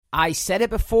I said it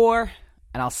before,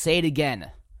 and I'll say it again.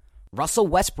 Russell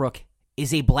Westbrook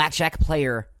is a blackjack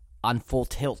player on full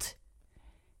tilt.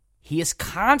 He is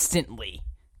constantly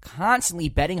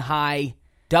betting high,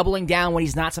 doubling down when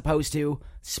he's not supposed to,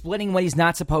 splitting when he's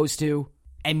not supposed to.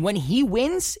 And when he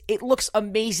wins, it looks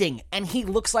amazing, and he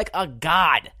looks like a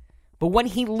god. But when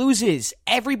he loses,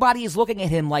 everybody is looking at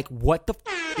him like, what the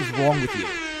is wrong with you?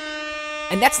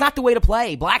 And that's not the way to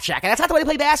play blackjack, and that's not the way to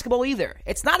play basketball either.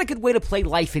 It's not a good way to play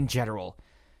life in general.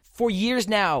 For years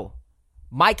now,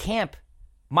 my camp,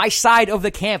 my side of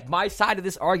the camp, my side of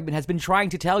this argument has been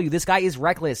trying to tell you this guy is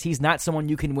reckless. He's not someone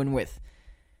you can win with.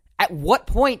 At what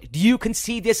point do you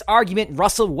concede this argument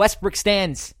Russell Westbrook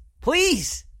stands?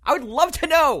 Please, I would love to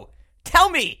know. Tell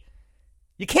me.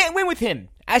 You can't win with him,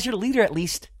 as your leader at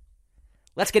least.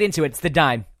 Let's get into it. It's The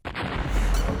Dime.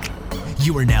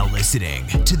 You are now listening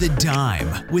to The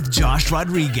Dime with Josh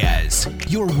Rodriguez,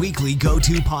 your weekly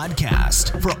go-to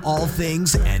podcast for all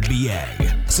things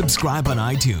NBA. Subscribe on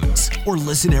iTunes or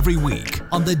listen every week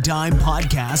on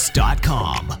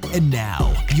thedimepodcast.com. And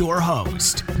now, your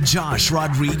host, Josh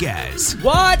Rodriguez.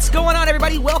 What's going on,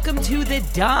 everybody? Welcome to The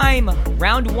Dime.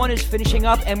 Round one is finishing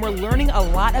up, and we're learning a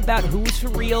lot about who's for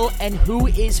real and who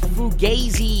is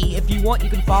fugazi. If you want, you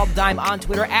can follow The Dime on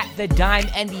Twitter at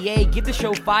TheDimeNBA. Give the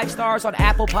show 5 stars on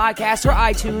Apple Podcasts or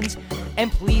iTunes, and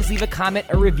please leave a comment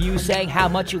or review saying how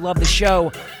much you love the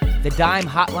show. The Dime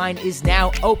hotline is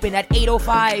now open at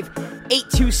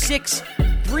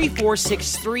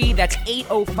 805-826-3463. That's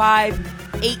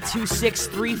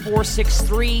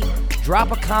 805-826-3463.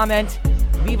 Drop a comment,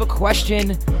 leave a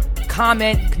question,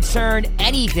 comment, concern,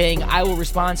 anything. I will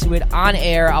respond to it on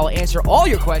air. I'll answer all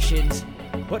your questions.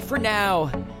 But for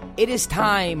now, it is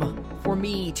time for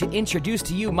me to introduce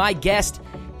to you my guest.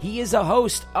 He is a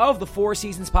host of the Four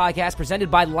Seasons podcast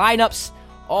presented by Lineups,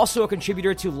 also a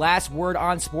contributor to Last Word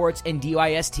on Sports and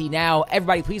DYST Now.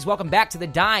 Everybody, please welcome back to The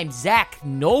Dime, Zak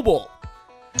Noble.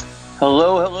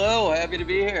 Hello. Happy to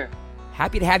be here.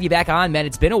 Happy to have you back on, man.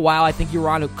 It's been a while. I think you were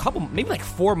on a couple, maybe like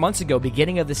 4 months ago,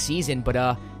 beginning of the season, but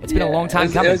it's been a long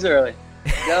time coming. It was early.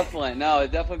 Definitely. No,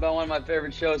 it's definitely been one of my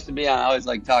favorite shows to be on. I always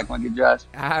like talking with you, Josh.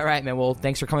 All right, man. Well,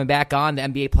 thanks for coming back on. The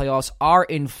NBA playoffs are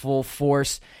in full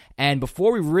force. And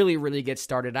before we really get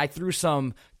started, I threw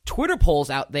some Twitter polls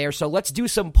out there, so let's do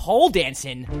some pole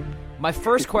dancing. My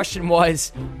first question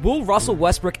was, will Russell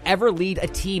Westbrook ever lead a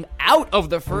team out of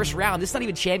the first round? This is not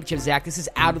even championship, Zach. This is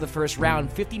out of the first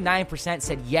round. 59%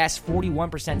 said yes,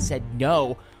 41% said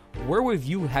no. Where would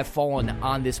you have fallen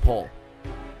on this poll?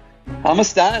 I'm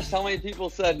astonished how many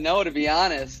people said no, to be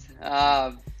honest.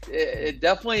 It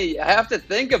definitely, I have to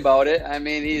think about it. I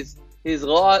mean, he's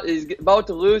about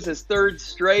to lose his third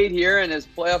straight here, and his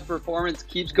playoff performance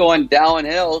keeps going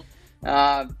downhill.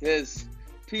 His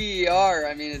PER,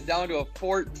 I mean, is down to a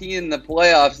 14 in the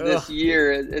playoffs this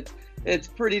year. It's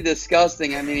pretty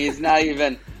disgusting. I mean, he's not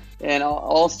even an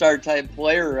all-star type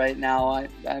player right now.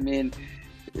 I mean,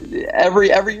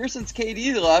 every year since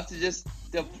KD left, it's just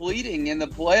depleting in the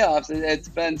playoffs. It's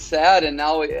been sad, and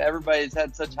now everybody's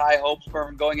had such high hopes for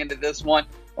him going into this one,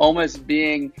 almost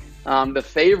being the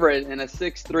favorite in a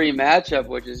 6-3 matchup,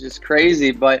 which is just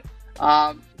crazy. But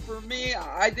for me,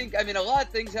 I think, I mean, a lot of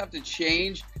things have to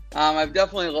change. I've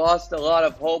definitely lost a lot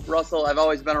of hope. Russell, I've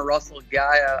always been a Russell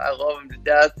guy. I love him to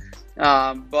death.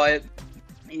 But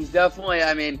he's definitely,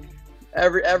 I mean,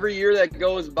 every year that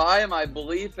goes by, my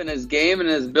belief in his game and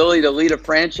his ability to lead a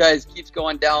franchise keeps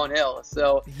going downhill.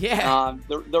 So yeah,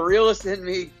 the realist in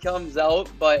me comes out,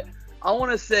 but I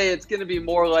want to say it's going to be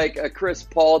more like a Chris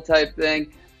Paul type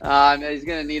thing. He's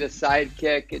going to need a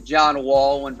sidekick, John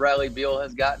Wall, when Bradley Beal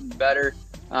has gotten better,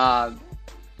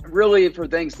 really for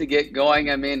things to get going.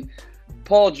 I mean,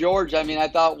 Paul George, I mean, I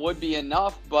thought would be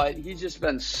enough, but he's just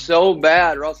been so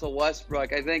bad. Russell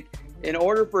Westbrook, I think in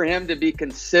order for him to be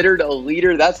considered a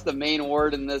leader, that's the main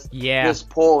word in this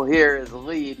poll here is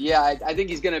lead. Yeah, I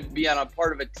think he's going to be on a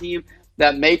part of a team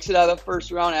that makes it out of the first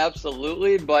round,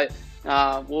 absolutely, but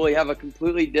will he have a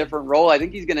completely different role? I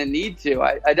think he's going to need to.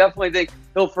 I definitely think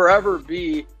he'll forever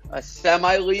be a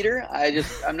semi-leader.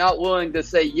 I'm not willing to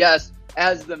say yes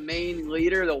as the main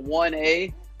leader, the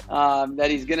 1A, that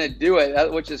he's going to do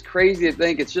it, which is crazy to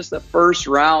think. It's just the first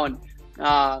round.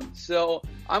 So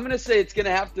I'm going to say it's going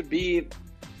to have to be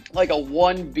like a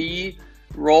 1B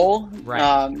role.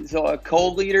 Right. So a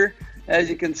co-leader, as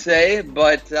you can say,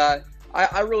 but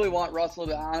I really want Russell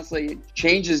to honestly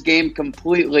change his game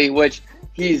completely, which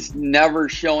he's never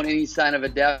shown any sign of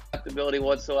adaptability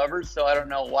whatsoever. So I don't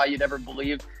know why you'd ever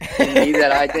believe in me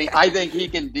that I think he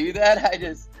can do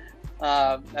that.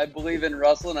 I believe in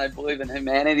Russell, and I believe in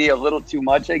humanity a little too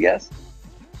much, I guess.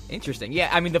 Interesting. Yeah,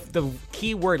 I mean, the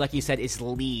key word, like you said, is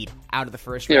lead out of the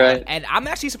first round. Right. And I'm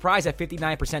actually surprised that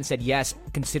 59% said yes,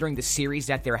 considering the series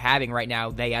that they're having right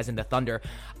now, they as in the Thunder.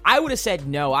 I would have said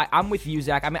no. I'm with you,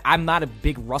 Zach. I'm not a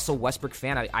big Russell Westbrook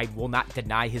fan. I will not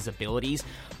deny his abilities.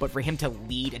 But for him to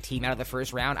lead a team out of the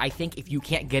first round, I think if you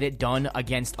can't get it done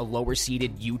against a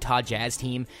lower-seeded Utah Jazz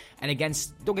team, and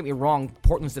against, don't get me wrong,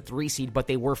 Portland's the 3 seed, but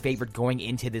they were favored going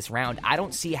into this round. I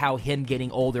don't see how him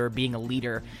getting older, being a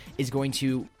leader, is going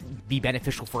to be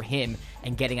beneficial for him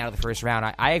and getting out of the first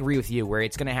round. I agree with you, where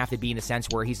it's going to have to be in a sense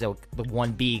where he's the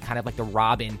 1B, kind of like the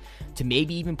Robin, to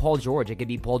maybe even Paul George. It could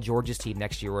be Paul George's team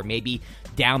next year, or maybe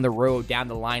down the road, down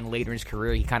the line later in his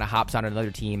career, he kind of hops on another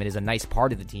team and is a nice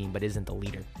part of the team, but isn't the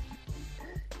leader.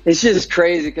 It's just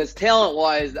crazy because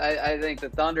talent-wise, I think the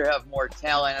Thunder have more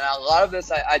talent. And a lot of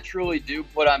this, I truly do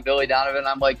put on Billy Donovan.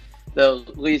 I'm like the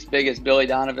least biggest Billy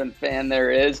Donovan fan there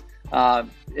is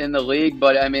in the league.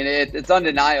 But, I mean, it's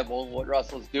undeniable what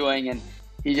Russell's doing. And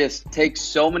he just takes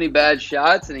so many bad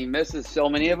shots, and he misses so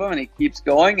many of them, and he keeps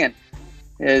going. And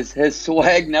his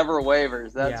swag never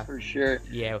wavers, that's for sure.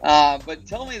 Yeah. But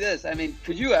tell me this. I mean,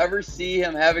 could you ever see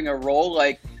him having a role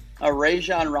like a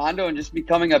Rajon Rondo and just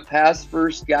becoming a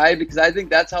pass-first guy? Because I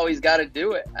think that's how he's got to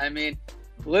do it. I mean,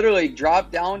 literally drop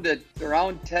down to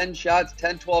around 10 shots,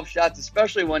 10, 12 shots,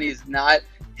 especially when he's not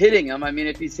hitting them. I mean,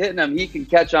 if he's hitting them, he can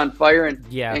catch on fire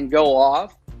and go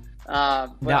off.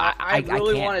 But no, I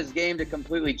really want his game to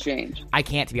completely change. I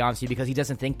can't, to be honest with you, because he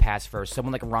doesn't think pass first.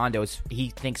 Someone like Rondo, he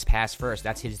thinks pass first.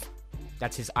 That's his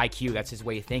IQ. That's his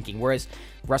way of thinking. Whereas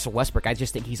Russell Westbrook, I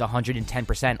just think he's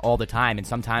 110% all the time, and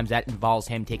sometimes that involves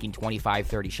him taking 25,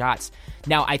 30 shots.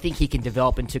 Now, I think he can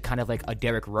develop into kind of like a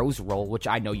Derrick Rose role, which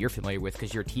I know you're familiar with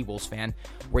because you're a T-Wolves fan,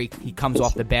 where he comes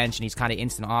off the bench and he's kind of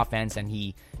instant offense, and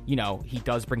he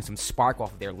does bring some spark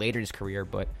off of there later in his career,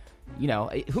 but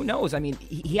who knows? I mean,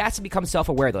 he has to become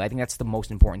self-aware, though. I think that's the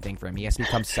most important thing for him. He has to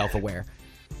become self-aware.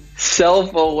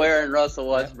 Self-aware and Russell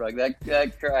Westbrook.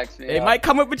 That cracks me up. It might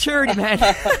come with maturity, man.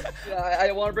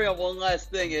 I want to bring up one last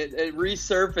thing. It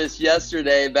resurfaced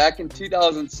yesterday, back in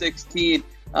 2016,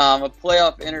 a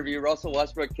playoff interview. Russell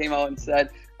Westbrook came out and said,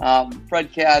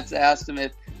 Fred Katz asked him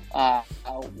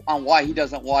on why he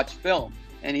doesn't watch film.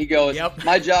 And he goes,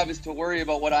 My job is to worry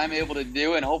about what I'm able to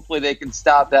do, and hopefully they can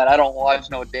stop that. I don't watch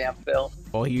no damn film.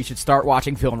 Well, you should start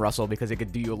watching film, Russell, because it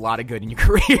could do you a lot of good in your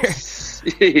career.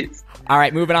 Jeez. All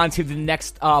right, moving on to the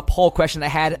next poll question I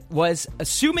had was,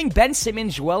 assuming Ben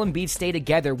Simmons, Joel Embiid stay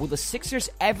together, will the Sixers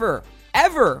ever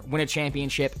win a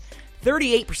championship?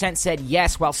 38% said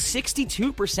yes, while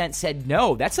 62% said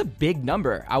no. That's a big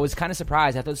number. I was kind of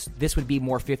surprised. I thought this would be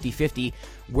more 50-50.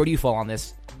 Where do you fall on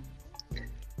this?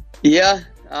 Yeah,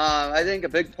 I think a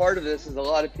big part of this is a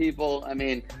lot of people,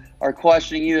 are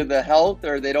questioning either the health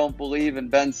or they don't believe in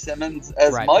Ben Simmons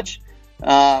as much.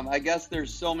 I guess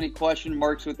there's so many question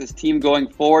marks with this team going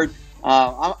forward.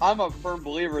 I'm a firm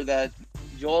believer that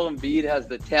Joel Embiid has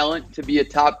the talent to be a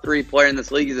top 3 player in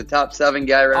this league. He's a top 7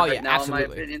 guy right now, absolutely. in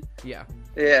my opinion. Yeah.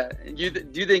 Yeah. Do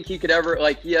you think he could ever,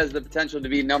 he has the potential to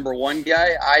be number 1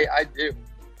 guy? I do.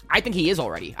 I think he is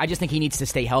already. I just think he needs to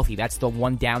stay healthy. That's the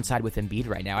one downside with Embiid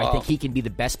right now. I think he can be the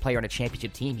best player on a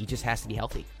championship team. He just has to be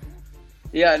healthy.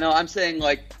 Yeah, no, I'm saying,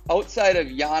 outside of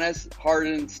Giannis,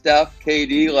 Harden, Steph,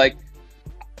 KD,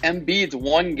 Embiid's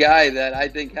one guy that I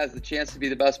think has the chance to be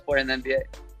the best player in the NBA.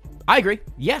 I agree.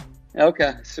 Yeah.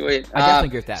 Okay, sweet. I definitely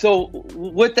agree with that. So,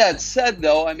 with that said,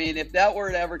 though, if that were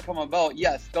to ever come about,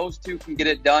 yes, those two can get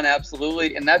it done,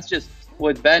 absolutely. And that's just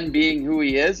with Ben being who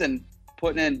he is and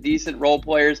putting in decent role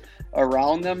players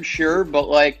around them, sure.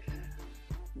 But,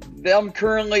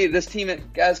 this team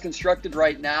as constructed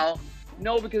right now,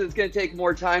 no, because it's going to take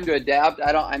more time to adapt.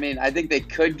 I think they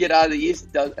could get out of the East,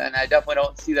 and I definitely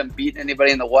don't see them beating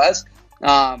anybody in the West.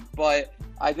 But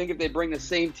I think if they bring the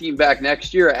same team back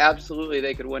next year, absolutely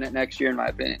they could win it next year, in my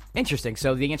opinion. Interesting.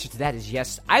 So the answer to that is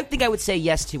yes. I think I would say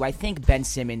yes, too. I think Ben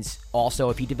Simmons also,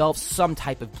 if he develops some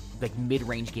type of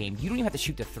mid-range game, you don't even have to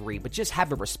shoot the 3, but just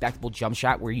have a respectable jump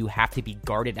shot where you have to be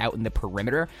guarded out in the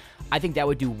perimeter. I think that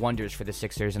would do wonders for the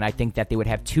Sixers, and I think that they would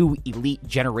have 2 elite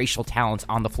generational talents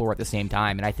on the floor at the same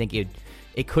time, and I think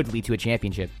it could lead to a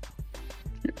championship.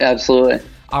 Absolutely.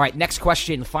 All right, next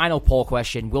question, final poll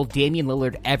question. Will Damian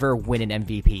Lillard ever win an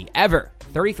MVP? Ever.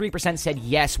 33% said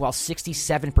yes, while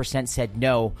 67% said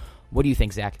no. What do you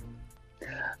think, Zach?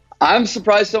 I'm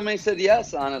surprised so many said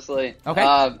yes, honestly. Okay.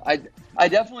 I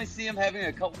definitely see him having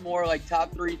a couple more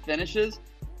top 3 finishes.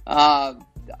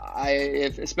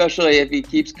 Especially if he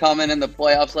keeps coming in the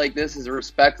playoffs like this, his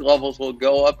respect levels will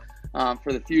go up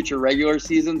for the future regular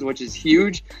seasons, which is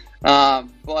huge.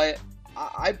 But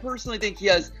I personally think he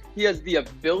has he has the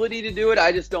ability to do it.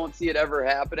 I just don't see it ever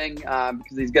happening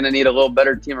because he's going to need a little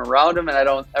better team around him, and I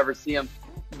don't ever see him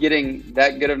getting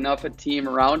that good enough a team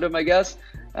around him, I guess.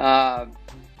 The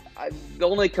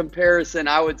only comparison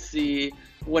I would see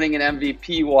winning an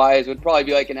MVP-wise would probably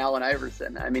be like an Allen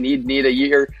Iverson. I mean, he'd need a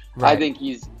year. Right. I think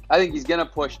he's going to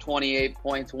push 28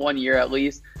 points 1 year at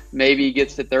least. Maybe he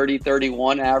gets to 30,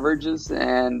 31 averages,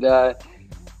 and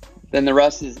then the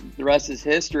rest is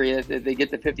history. If they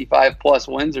get to 55-plus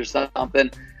wins or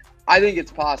something, I think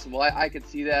it's possible. I could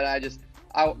see that.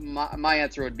 My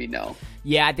answer would be no.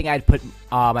 Yeah, I think I'd put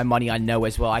my money on no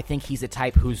as well. I think he's the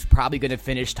type who's probably going to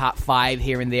finish top 5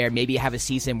 here and there, maybe have a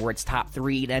season where it's top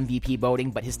 3 in MVP voting,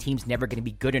 but his team's never going to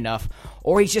be good enough,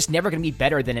 or he's just never going to be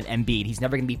better than an Embiid. He's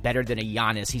never going to be better than a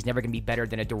Giannis. He's never going to be better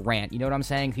than a Durant. You know what I'm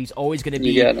saying? He's always going to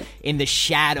be in the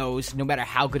shadows, no matter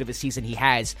how good of a season he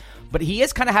has. But he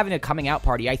is kind of having a coming out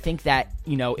party. I think that,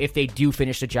 if they do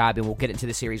finish the job, and we'll get into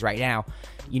the series right now,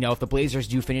 if the Blazers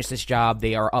do finish this job,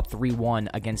 they are up 3-1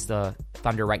 against the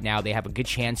Thunder right now. They have a good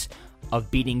chance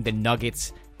of beating the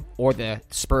Nuggets or the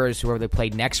Spurs, whoever they play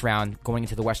next round, going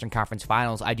into the Western Conference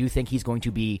Finals. I do think he's going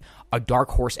to be a dark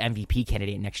horse MVP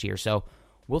candidate next year. So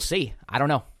we'll see. I don't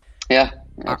know. Yeah,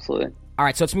 absolutely. All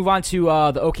right, so let's move on to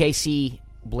the OKC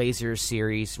Blazers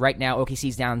series. Right now,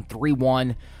 OKC's down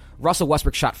 3-1. Russell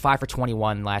Westbrook shot 5 for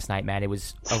 21 last night, man. It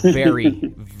was a very,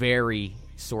 very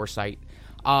sore sight.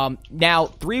 Now,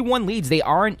 3-1 leads, they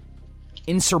aren't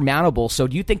insurmountable. So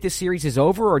do you think this series is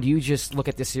over, or do you just look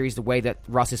at this series the way that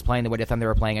Russ is playing, the way the Thunder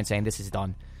are playing, and saying this is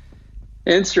done?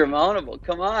 Insurmountable.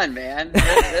 Come on, man.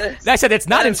 I said it's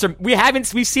not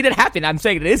we've seen it happen. I'm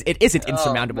saying it isn't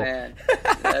insurmountable. Man.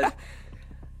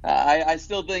 I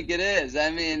still think it is.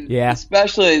 I mean,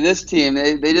 especially this team,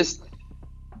 they just,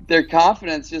 their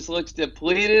confidence just looks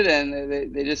depleted,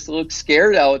 and they just look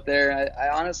scared out there. I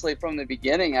honestly, from the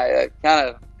beginning, I kind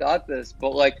of thought this,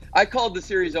 but I called the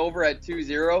series over at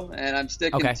 2-0, and I'm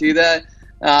sticking to that.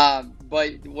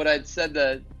 But what I'd said,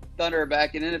 the Thunder are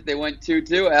backing in if they went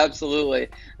 2-2, absolutely.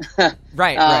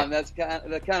 Right. That's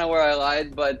kind of where I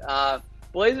lied, but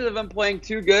Blazers have been playing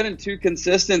too good and too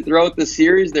consistent throughout the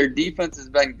series. Their defense has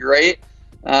been great.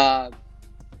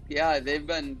 They've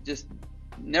been just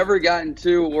never gotten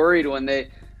too worried when they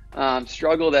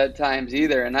struggled at times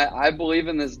either. And I believe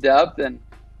in this depth, and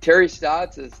Terry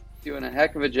Stotts is doing a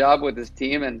heck of a job with his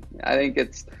team, and I think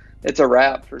it's a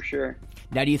wrap for sure.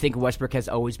 Now, do you think Westbrook has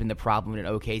always been the problem in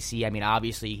OKC? I mean,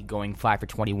 obviously going 5 for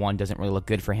 21 doesn't really look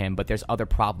good for him, but there's other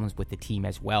problems with the team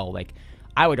as well.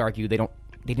 I would argue they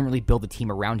didn't really build the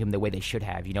team around him the way they should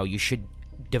have. You should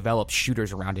develop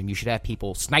shooters around him. You should have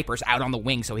snipers out on the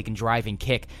wing so he can drive and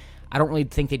kick. I don't really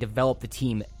think they developed the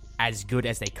team as good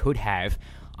as they could have.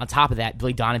 On top of that,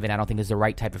 Billy Donovan, I don't think, is the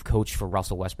right type of coach for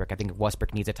Russell Westbrook. I think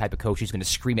Westbrook needs a type of coach who's going to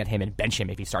scream at him and bench him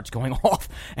if he starts going off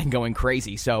and going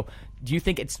crazy. So do you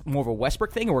think it's more of a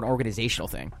Westbrook thing or an organizational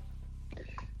thing?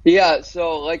 Yeah,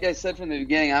 so like I said from the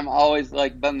beginning, I'm always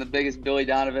been the biggest Billy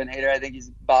Donovan hater. I think he's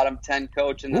bottom 10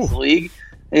 coach in this league.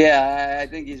 Yeah, I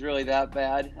think he's really that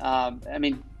bad. I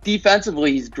mean,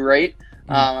 defensively, he's great.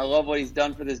 I love what he's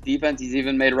done for this defense. He's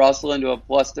even made Russell into a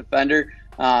plus defender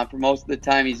for most of the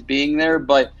time he's being there.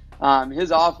 But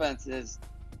his offense is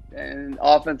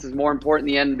more important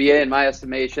in the NBA in my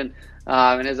estimation.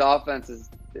 And his offense is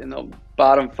in the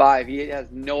bottom 5. He has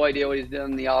no idea what he's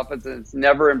doing in the offense, and it's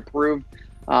never improved.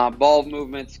 Ball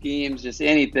movement, schemes, just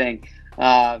anything.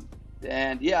 That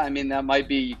might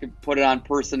be, you could put it on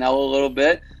personnel a little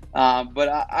bit. But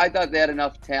I thought they had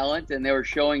enough talent, and they were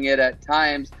showing it at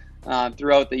times.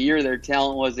 Throughout the year, their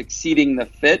talent was exceeding the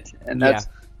fit, and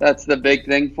that's the big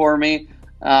thing for me.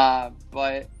 I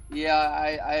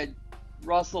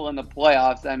Russell in the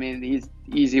playoffs. I mean, he's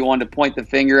easy one to point the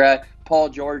finger at. Paul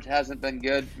George hasn't been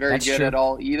very good at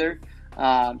all either.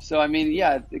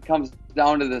 It comes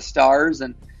down to the stars,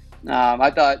 and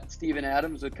I thought Steven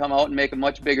Adams would come out and make a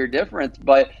much bigger difference,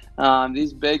 but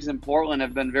these bigs in Portland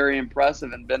have been very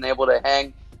impressive and been able to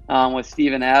hang with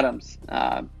Steven Adams.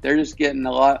 They're just getting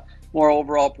a lot more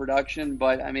overall production.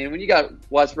 But, I mean, when you got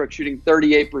Westbrook shooting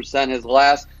 38% his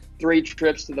last 3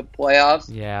 trips to the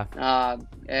playoffs. Yeah.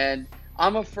 And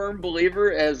I'm a firm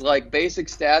believer as, basic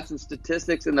stats and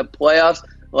statistics in the playoffs.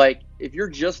 If you're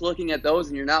just looking at those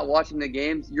and you're not watching the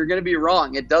games, you're going to be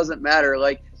wrong. It doesn't matter.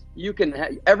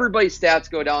 Everybody's stats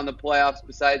go down in the playoffs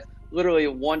besides literally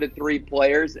 1 to 3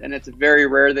 players, and it's very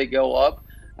rare they go up.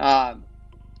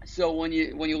 So when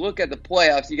you look at the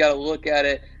playoffs, you got to look at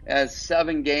it as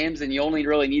 7 games, and you only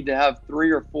really need to have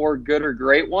 3 or 4 good or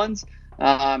great ones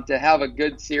to have a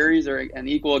good series and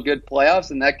equal a good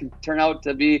playoffs, and that can turn out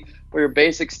to be where your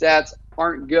basic stats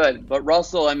aren't good. But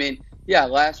Russell, I mean, yeah,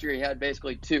 last year he had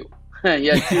basically two. He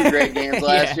had two great games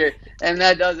last year, and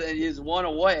that doesn't. He's one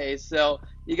away, so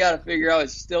you got to figure out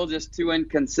it's still just too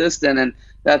inconsistent, and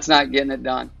that's not getting it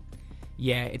done.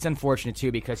 Yeah, it's unfortunate,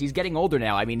 too, because he's getting older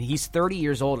now. I mean, he's 30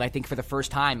 years old, and I think for the first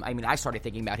time, I started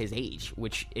thinking about his age,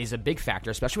 which is a big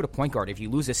factor, especially with a point guard. If you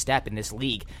lose a step in this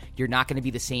league, you're not going to be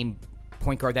the same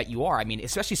point guard that you are. I mean,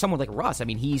 especially someone like Russ. I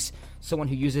mean, he's someone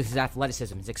who uses his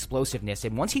athleticism, his explosiveness,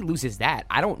 and once he loses that,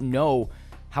 I don't know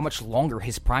how much longer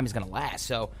his prime is going to last.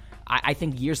 So I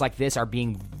think years like this are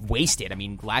being wasted. I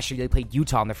mean, last year they played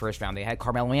Utah in the first round. They had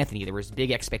Carmelo Anthony. There was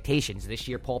big expectations. This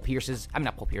year, Paul George is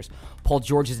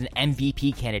an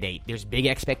MVP candidate. There's big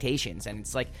expectations. And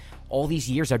it's like all these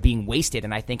years are being wasted.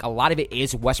 And I think a lot of it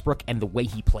is Westbrook and the way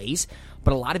he plays.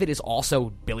 But a lot of it is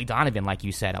also Billy Donovan, like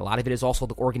you said. A lot of it is also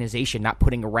the organization not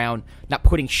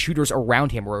putting shooters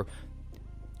around him, or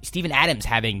Steven Adams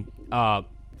having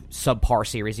subpar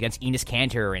series against Enes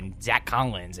Kanter and Zach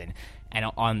Collins and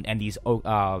these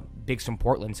bigs from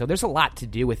Portland. So there's a lot to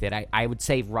do with it. I would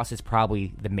say Russ is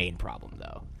probably the main problem,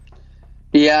 though.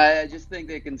 Yeah, I just think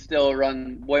they can still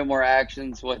run way more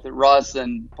actions with Russ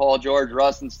and Paul George,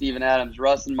 Russ and Steven Adams,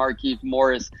 Russ and Markieff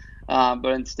Morris. But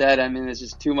instead, I mean, it's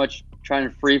just too much trying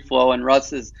to free flow, and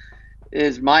Russ's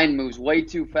mind moves way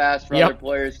too fast for other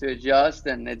players to adjust,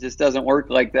 and it just doesn't work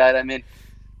like that. I mean,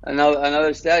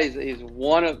 Another stat, he's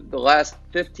won of the last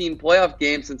 15 playoff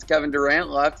games since Kevin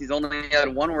Durant left. He's only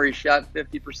had one where he shot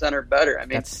 50% or better. I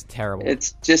mean, that's terrible.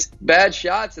 It's just bad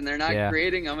shots, and they're not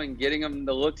creating them and getting him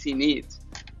the looks he needs.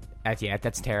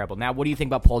 That's terrible. Now, what do you think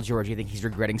about Paul George? Do you think he's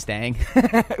regretting staying?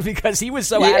 Because he was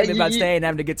so adamant about staying and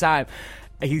having a good time.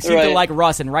 He seemed to like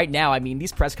Russ, and right now, I mean,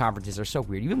 these press conferences are so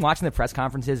weird. You've been watching the press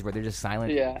conferences where they're just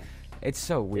silent? Yeah. It's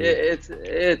so weird.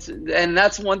 And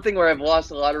that's one thing where I've lost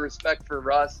a lot of respect for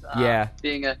Russ.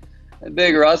 Being a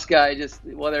big Russ guy, just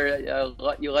whether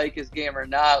you like his game or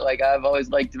not. Like, I've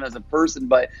always liked him as a person,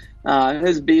 but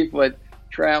his beef with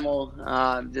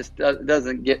Trammell just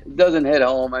doesn't hit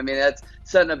home. I mean, that's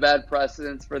setting a bad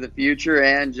precedence for the future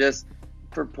and just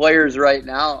for players right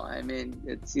now. I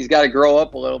mean, he's got to grow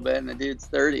up a little bit, and the dude's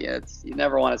 30. You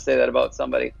never want to say that about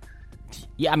somebody.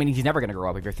 Yeah, I mean, he's never going to grow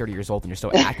up if you're 30 years old and you're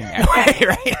still acting that way,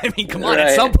 right? I mean, come on,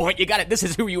 at some point, you got it. This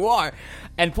is who you are.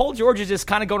 And Paul George is just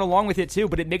kind of going along with it, too,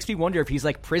 but it makes me wonder if he's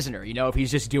like prisoner, if he's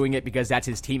just doing it because that's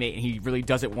his teammate and he really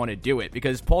doesn't want to do it.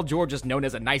 Because Paul George is known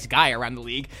as a nice guy around the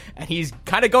league, and he's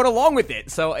kind of going along with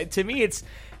it. So, to me,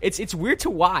 it's weird to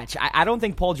watch. I don't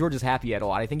think Paul George is happy at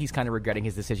all. I think he's kind of regretting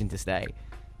his decision to stay.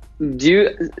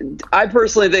 I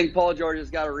personally think Paul George has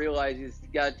got to realize he's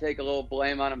got to take a little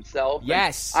blame on himself.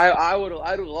 Yes.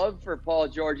 I'd love for Paul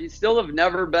George. He still have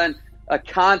never been a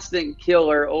constant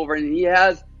killer and he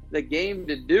has the game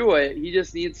to do it. He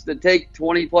just needs to take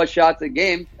 20 plus shots a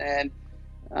game. And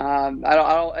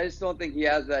I just don't think he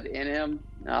has that in him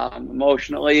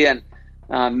emotionally and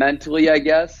mentally, I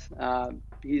guess.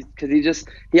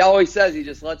 He always says he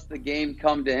just lets the game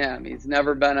come to him. He's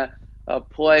never been a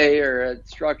play or a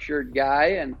structured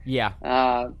guy, and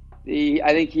I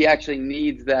think he actually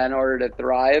needs that in order to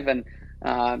thrive, and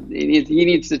he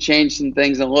needs to change some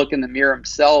things and look in the mirror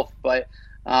himself. But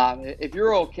if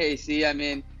you're OKC, I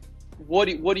mean, what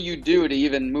do you do to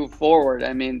even move forward?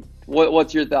 I mean,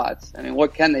 what's your thoughts? I mean,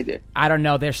 what can they do? I don't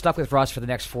know. They're stuck with Russ for the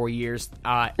next 4 years.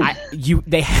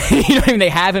 They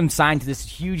have him signed to this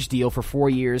huge deal for 4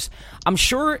 years. I'm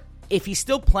sure if he's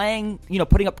still playing,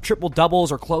 putting up triple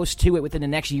doubles or close to it within the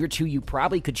next year or two, you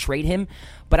probably could trade him,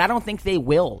 but I don't think they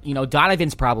will.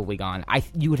 Donovan's probably gone.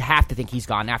 You would have to think he's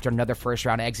gone after another first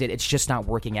round exit. It's just not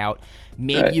working out.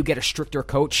 Maybe you get a stricter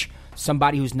coach,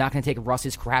 somebody who's not going to take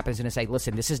Russ's crap and is going to say,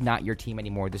 listen, this is not your team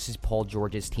anymore. This is Paul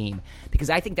George's team. Because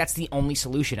I think that's the only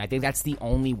solution. I think that's the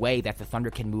only way that the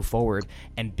Thunder can move forward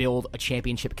and build a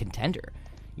championship contender.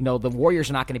 The Warriors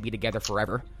are not going to be together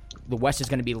forever. The West is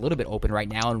going to be a little bit open right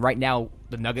now, and right now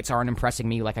the Nuggets aren't impressing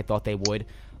me like I thought they would.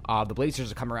 The Blazers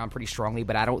have come around pretty strongly,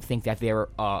 but I don't think that they're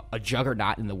a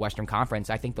juggernaut in the Western Conference.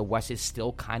 I think the West is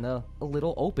still kind of a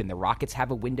little open. The Rockets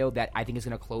have a window that I think is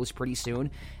going to close pretty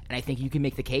soon, and I think you can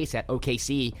make the case that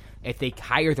OKC, if they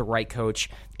hire the right coach,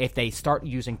 if they start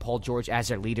using Paul George as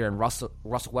their leader and Russell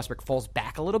Westbrook falls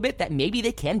back a little bit, that maybe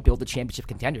they can build a championship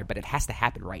contender, but it has to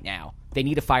happen right now. They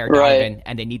need to fire Donovan,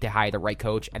 and they need to hire the right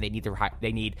coach, and they need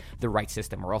the right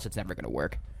system, or else it's never going to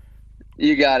work.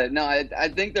 You got it. No, I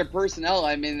think their personnel,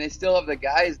 I mean, they still have the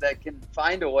guys that can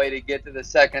find a way to get to the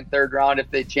second, third round if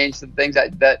they change some things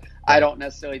that I don't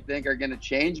necessarily think are going to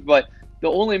change. But the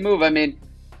only move, I mean,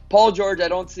 Paul George, I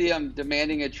don't see him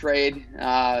demanding a trade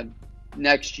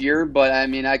next year, but I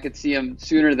mean, I could see him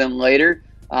sooner than later.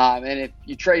 And if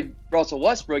you trade Russell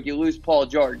Westbrook, you lose Paul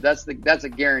George. That's a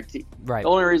guarantee. Right. The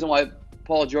only reason why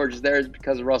Paul George is there is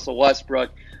because of Russell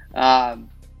Westbrook.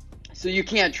 So you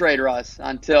can't trade Russ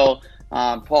until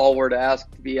Paul were to ask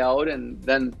to be out, and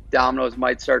then dominoes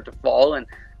might start to fall.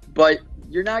 But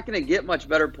you're not going to get much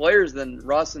better players than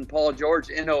Russ and Paul George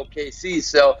in OKC.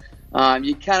 So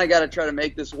you kind of got to try to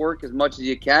make this work as much as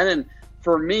you can. And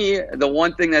for me, the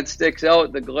one thing that sticks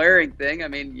out, the glaring thing, I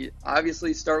mean, you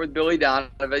obviously start with Billy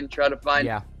Donovan, try to find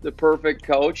the perfect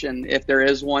coach, and if there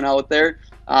is one out there.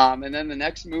 And then the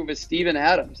next move is Steven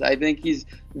Adams. I think he's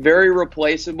very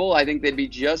replaceable. I think they'd be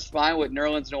just fine with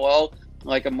Nerlens Noel,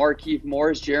 like a Markieff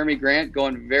Morris, Jeremy Grant,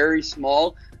 going very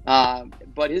small.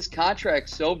 But his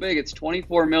contract's so big, it's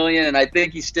 $24 million, and I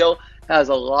think he still has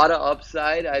a lot of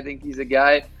upside. I think he's a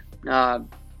guy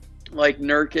like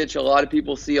Nurkic. A lot of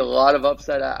people see a lot of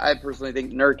upside. I personally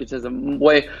think Nurkic has a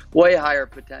way higher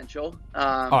potential.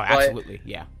 Absolutely,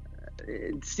 yeah.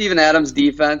 Steven Adams'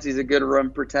 defense, he's a good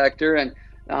rim protector, and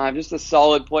just a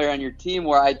solid player on your team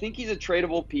where I think he's a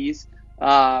tradable piece.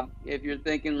 If you're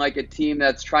thinking like a team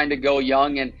that's trying to go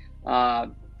young and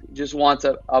just wants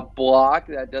a block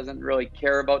that doesn't really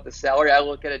care about the salary. I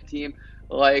look at a team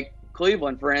like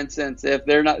Cleveland, for instance. If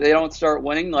they don't start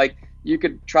winning, like, you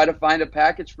could try to find a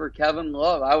package for Kevin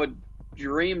Love. I would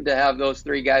dream to have those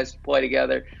three guys play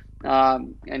together.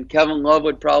 And Kevin Love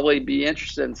would probably be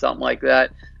interested in something like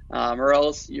that. Or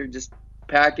else you're just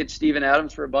package Steven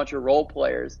Adams for a bunch of role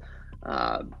players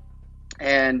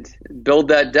and build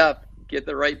that depth. Get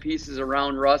the right pieces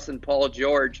around Russ and Paul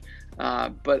George.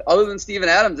 But other than Steven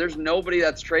Adams, there's nobody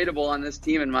that's tradable on this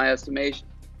team in my estimation.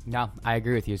 No, I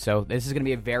agree with you. So this is going to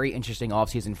be a very interesting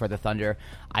offseason for the Thunder.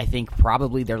 I think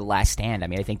probably their last stand. I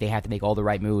mean, I think they have to make all the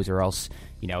right moves, or else,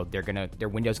 their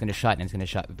window's going to shut, and it's going to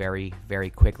shut very,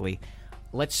 very quickly.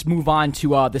 Let's move on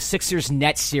to the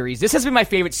Sixers-Nets series. This has been my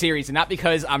favorite series, and not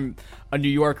because I'm a New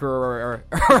Yorker or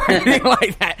anything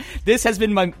like that. This has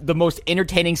been the most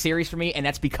entertaining series for me, and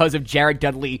that's because of Jared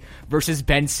Dudley versus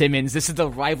Ben Simmons. This is the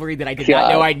rivalry that I did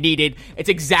not know I needed. It's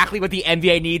exactly what the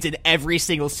NBA needs in every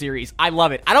single series. I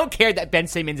love it. I don't care that Ben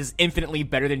Simmons is infinitely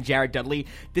better than Jared Dudley.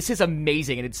 This is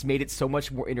amazing, and it's made it so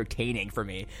much more entertaining for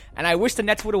me. And I wish the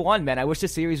Nets would have won, man. I wish the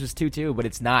series was 2-2, but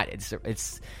it's not.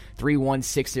 It's 3-1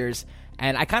 Sixers.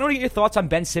 And I kind of want to get your thoughts on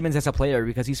Ben Simmons as a player,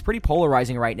 because he's pretty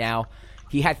polarizing right now.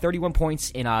 He had 31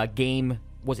 points in game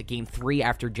 3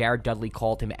 after Jared Dudley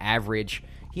called him average.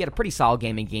 He had a pretty solid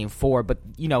game in game 4, but,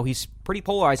 he's pretty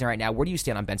polarizing right now. Where do you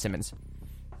stand on Ben Simmons?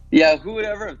 Yeah, who would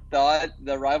ever have thought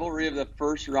the rivalry of the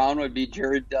first round would be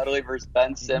Jared Dudley versus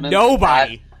Ben Simmons?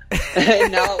 Nobody.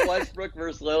 And now Westbrook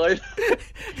versus Lillard.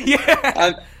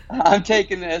 Yeah. I'm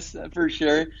taking this for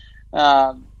sure.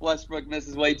 Westbrook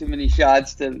misses way too many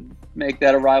shots to make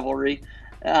that a rivalry.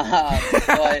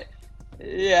 But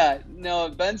yeah, no,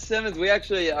 Ben Simmons, we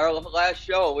actually, our last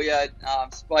show, we had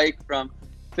Spike from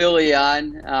Philly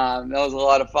on. That was a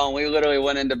lot of fun. We literally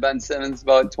went into Ben Simmons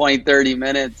about 20-30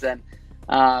 minutes,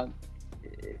 and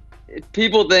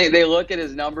people think, they look at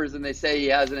his numbers and they say he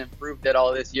hasn't improved at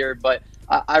all this year, but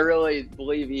I really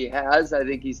believe he has. I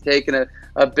think he's taken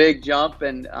a big jump,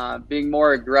 and being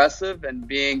more aggressive and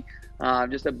being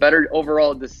just a better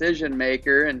overall decision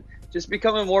maker, and just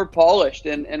becoming more polished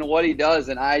in what he does.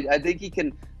 And I think he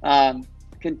can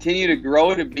continue to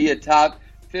grow to be a top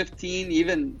 15,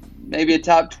 even maybe a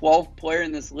top 12 player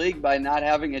in this league by not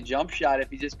having a jump shot if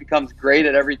he just becomes great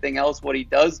at everything else what he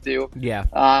does do. Yeah.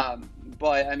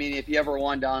 But, I mean, if he ever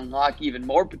wanted to unlock even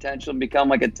more potential and become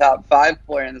like a top 5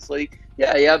 player in this league,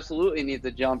 yeah, he absolutely needs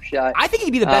a jump shot. I think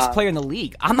he'd be the best player in the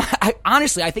league.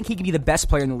 Honestly, I think he could be the best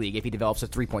player in the league if he develops a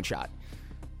three-point shot.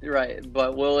 Right,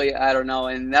 but Willie, I don't know.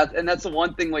 And that's the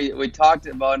one thing we talked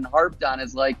about and harped on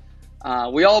is, like,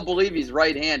 we all believe he's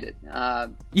right-handed.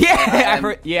 I'm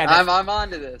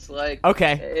onto this. Like,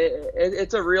 okay,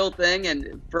 it's a real thing.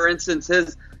 And for instance,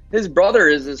 his brother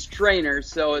is his trainer,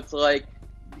 so it's like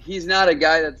he's not a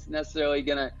guy that's necessarily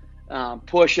gonna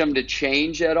push him to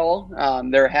change at all.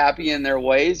 They're happy in their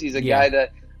ways. He's a guy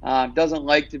that doesn't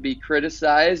like to be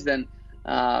criticized and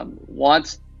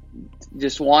wants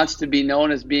to be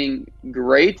known as being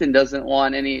great and doesn't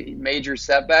want any major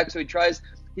setbacks. So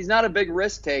he's not a big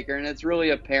risk taker, and it's really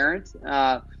apparent.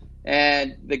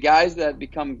 And the guys that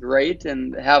become great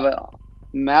and have a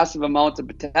massive amount of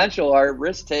potential are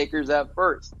risk takers at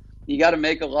first. You got to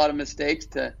make a lot of mistakes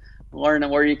to learn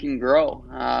where you can grow.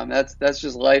 That's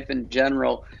just life in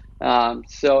general.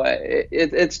 So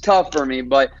it's tough for me,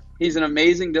 but he's an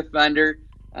amazing defender.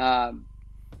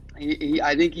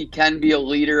 I think he can be a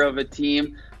leader of a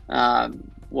team,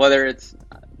 whether it's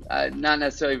not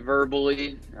necessarily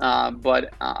verbally,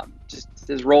 but just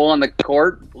his role on the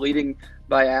court, leading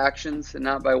by actions and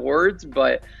not by words.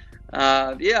 But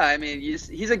yeah, I mean,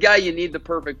 he's a guy you need the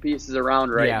perfect pieces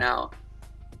around right now.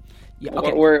 Yeah,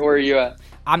 okay. Where are you at?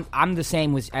 I'm the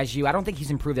same as you. I don't think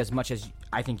he's improved as much as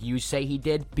I think you say he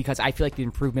did, because I feel like the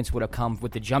improvements would have come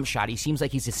with the jump shot. He seems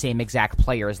like he's the same exact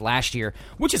player as last year,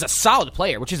 which is a solid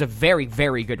player, which is a very,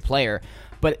 very good player.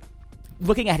 But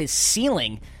looking at his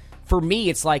ceiling, for me,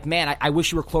 it's like, man, I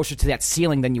wish you were closer to that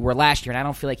ceiling than you were last year, and I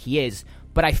don't feel like he is.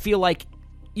 But I feel like,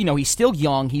 he's still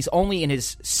young. He's only in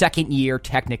his second year,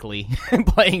 technically,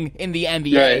 playing in the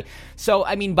NBA. Right. So,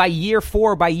 I mean, by year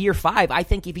 4, by year 5, I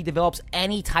think if he develops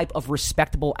any type of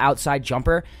respectable outside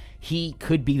jumper, he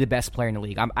could be the best player in the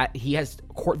league. He has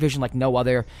court vision like no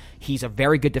other. He's a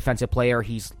very good defensive player.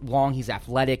 He's long, he's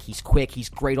athletic, he's quick, he's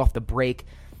great off the break.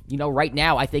 Right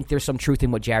now, I think there's some truth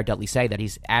in what Jared Dudley say, that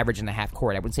he's average in the half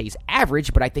court. I wouldn't say he's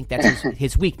average, but I think that's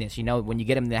his weakness. When you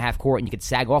get him in the half court and you can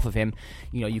sag off of him,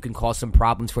 you can cause some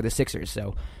problems for the Sixers.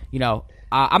 So,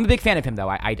 I'm a big fan of him, though.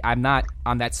 I'm not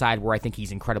on that side where I think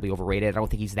he's incredibly overrated. I don't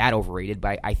think he's that overrated,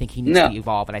 but I think he needs to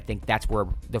evolve, and I think that's where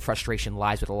the frustration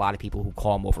lies with a lot of people who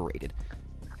call him overrated.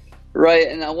 Right,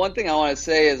 and one thing I want to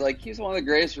say is, he's one of the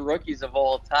greatest rookies of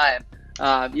all time.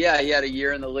 Yeah, he had a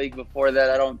year in the league before that.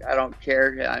 I don't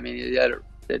care. I mean,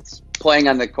 it's playing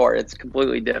on the court. It's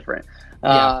completely different.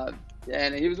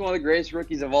 And he was one of the greatest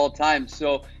rookies of all time.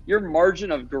 So your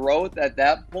margin of growth at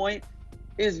that point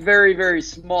is very, very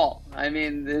small. I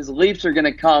mean, his leaps are going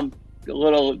to come a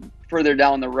little further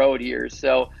down the road here.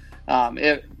 So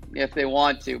if they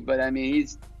want to, but I mean,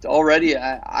 he's already,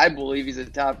 I believe he's a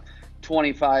top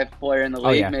 25 player in the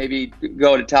league, maybe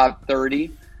go to top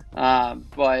 30.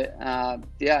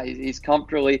 Yeah, he's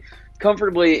comfortably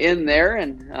in there,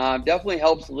 and definitely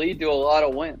helps lead to a lot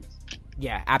of wins.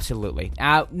 Yeah, absolutely.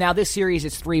 Now this series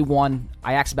is 3-1.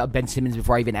 I asked about Ben Simmons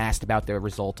before I even asked about the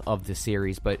result of the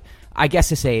series, but I guess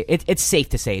to say it's safe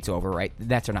to say it's over, right? The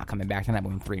Nets are not coming back. They're not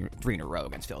winning three in a row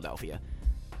against Philadelphia.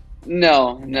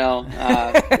 No,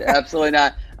 absolutely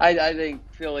not. I think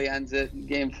Philly ends it in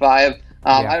Game 5.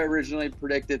 I originally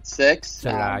predicted 6. So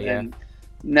did I, and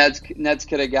Nets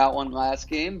could have got one last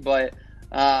game, but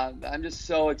I'm just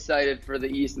so excited for the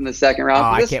East in the second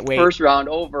round. I can't wait. First round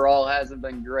overall hasn't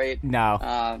been great.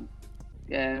 No.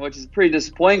 And which is pretty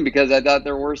disappointing, because I thought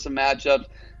there were some matchups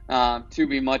to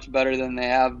be much better than they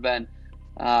have been.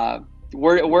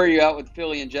 Where are you at with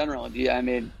Philly in general? How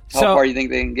far do you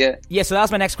think they can get? Yeah, so that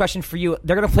was my next question for you.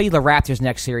 They're going to play the Raptors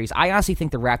next series. I honestly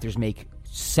think the Raptors make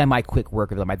semi-quick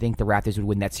work of them. I think the Raptors would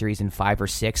win that series in 5 or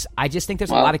 6. I just think there's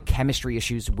a lot of chemistry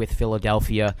issues with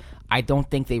Philadelphia. I don't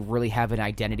think they really have an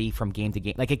identity from game to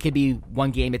game. It could be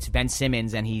one game it's Ben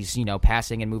Simmons and he's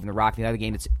passing and moving the rock. The other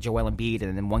game it's Joel Embiid,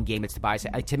 and then one game it's Tobias.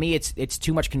 To me, it's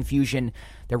too much confusion.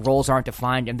 Their roles aren't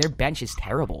defined, and their bench is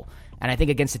terrible. And I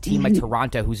think against a team like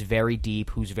Toronto, who's very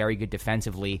deep, who's very good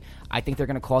defensively, I think they're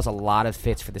going to cause a lot of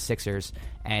fits for the Sixers.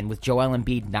 And with Joel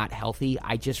Embiid not healthy,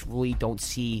 I just really don't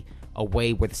see a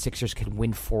way where the Sixers could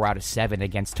win 4 out of 7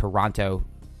 against Toronto,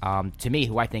 to me,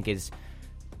 who I think is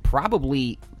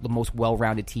probably the most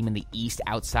well-rounded team in the East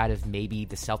outside of maybe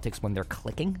the Celtics when they're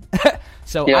clicking.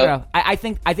 So, I don't know. I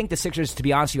think the Sixers, to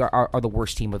be honest with you, are the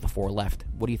worst team of the 4 left.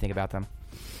 What do you think about them?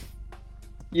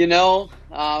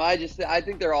 I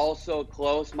think they're all so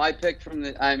close. My pick from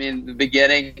the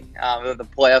beginning of the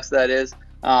playoffs, that is,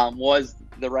 was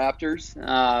the Raptors,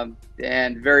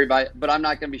 but I'm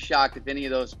not going to be shocked if any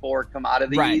of those 4 come out of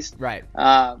the East. Right.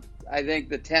 I think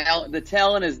the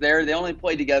talent is there. They only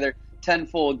played together 10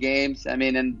 full games.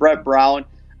 And Brett Brown,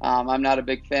 I'm not a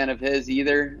big fan of his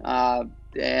either.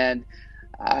 And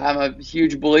I'm a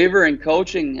huge believer in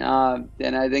coaching,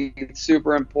 and I think it's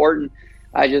super important.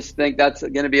 I just think that's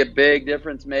going to be a big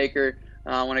difference maker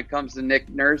when it comes to Nick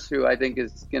Nurse, who I think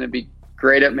is going to be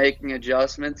great at making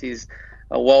adjustments. He's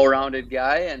a well-rounded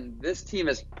guy, and this team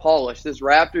is polished. This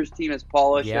Raptors team is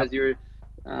polished, as you were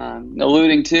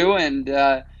alluding to, and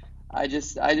I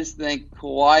just think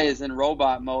Kawhi is in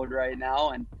robot mode right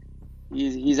now, and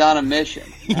he's on a mission,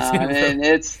 and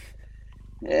it's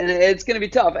going to be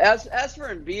tough. As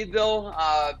for Embiid, though,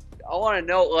 I want to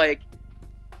note,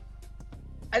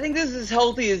 I think this is as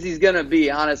healthy as he's going to be,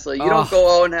 honestly. You don't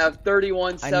go out and have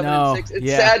 31, 7, and 6.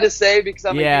 It's sad to say, because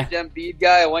I'm a huge Embiid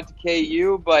guy. I went to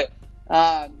KU, but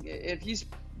if he's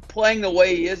playing the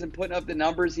way he is and putting up the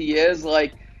numbers he is,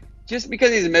 just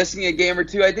because he's missing a game or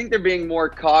two, I think they're being more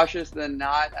cautious than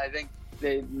not. I think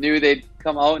they knew they'd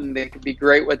come out and they could be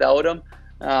great without him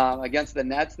against the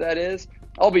Nets, that is.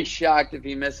 I'll be shocked if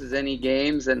he misses any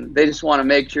games, and they just want to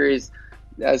make sure he's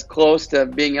as close to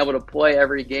being able to play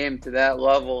every game to that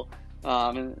level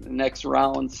in the next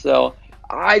round. So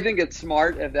I think it's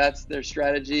smart if that's their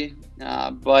strategy.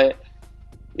 But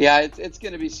yeah, it's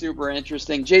going to be super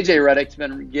interesting. JJ Redick's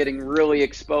been getting really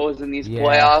exposed in these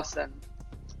playoffs, and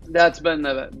that's been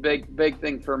the big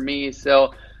thing for me.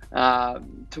 So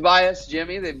Tobias,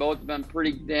 Jimmy, they've both been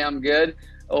pretty damn good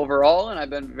overall, and I've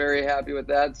been very happy with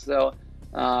that. So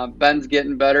Ben's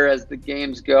getting better as the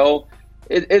games go.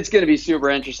 It's going to be super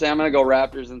interesting. I'm going to go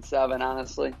Raptors in 7,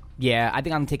 honestly. Yeah, I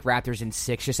think I'm going to take Raptors in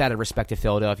 6, just out of respect to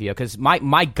Philadelphia, because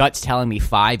my gut's telling me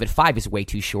 5, but 5 is way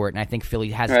too short, and I think Philly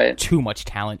has too much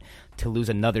talent to lose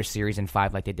another series in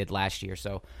 5 like they did last year.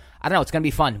 So, I don't know. It's going to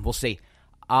be fun. We'll see.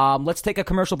 Let's take a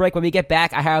commercial break. When we get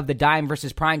back, I have the Dime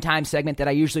versus Primetime segment that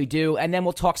I usually do, and then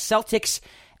we'll talk Celtics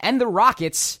and the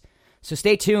Rockets. So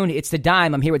stay tuned. It's the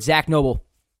Dime. I'm here with Zak Noble.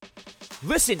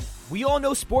 Listen, we all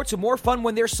know sports are more fun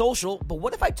when they're social, but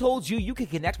what if I told you you could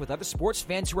connect with other sports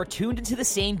fans who are tuned into the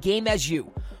same game as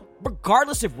you?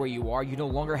 Regardless of where you are, you no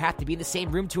longer have to be in the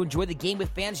same room to enjoy the game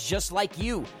with fans just like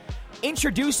you.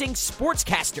 Introducing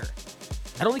Sportscaster.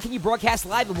 Not only can you broadcast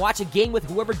live and watch a game with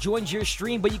whoever joins your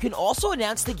stream, but you can also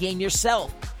announce the game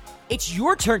yourself. It's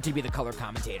your turn to be the color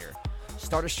commentator.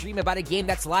 Start a stream about a game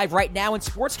that's live right now, and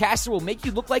Sportscaster will make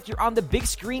you look like you're on the big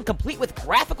screen, complete with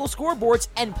graphical scoreboards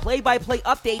and play-by-play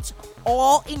updates,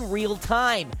 all in real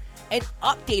time, and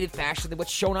updated faster than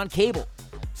what's shown on cable.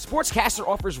 Sportscaster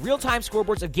offers real-time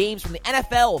scoreboards of games from the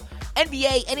NFL,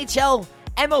 NBA, NHL,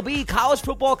 MLB, college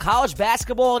football, college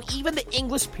basketball, and even the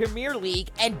English Premier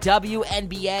League and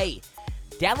WNBA.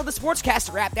 Download the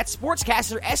Sportscaster app. That's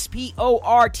Sportscaster,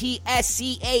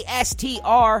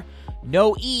 Sportscastr,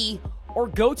 no E, or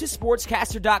go to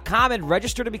sportscaster.com and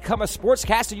register to become a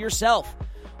sportscaster yourself.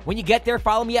 When you get there,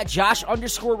 follow me at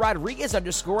Josh_Rodriguez_ and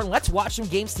let's watch some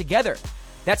games together.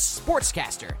 That's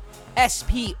Sportscaster,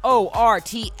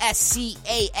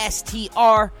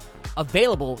 Sportscastr,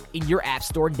 available in your app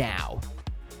store now.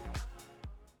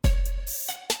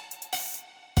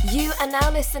 You are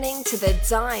now listening to The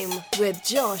Dime with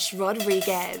Josh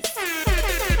Rodriguez.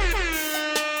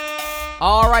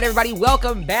 All right, everybody,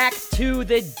 welcome back to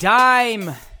The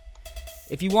Dime.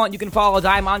 If you want, you can follow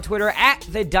Dime on Twitter at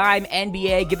The Dime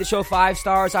NBA. Give the show 5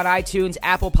 stars on iTunes,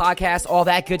 Apple Podcasts, all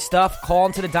that good stuff. Call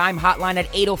into the Dime hotline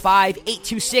at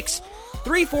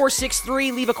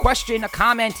 805-826-3463. Leave a question, a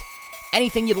comment,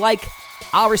 anything you'd like.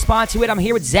 I'll respond to it. I'm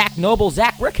here with Zak Noble.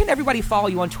 Zak, where can everybody follow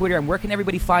you on Twitter, and where can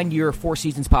everybody find your Four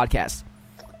Seasons podcast?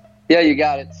 Yeah, you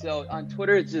got it. So on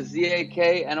Twitter, it's just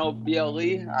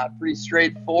ZAKNOBLE. Pretty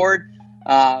straightforward.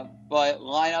 But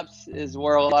Lineups is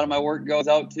where a lot of my work goes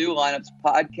out to. Lineups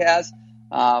podcast.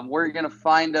 Where you're going to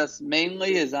find us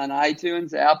mainly is on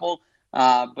iTunes, Apple.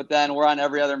 But then we're on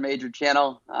every other major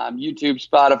channel. YouTube,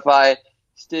 Spotify,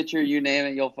 Stitcher, you name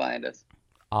it, you'll find us.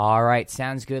 All right,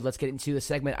 sounds good. Let's get into the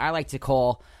segment I like to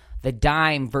call the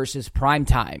Dime versus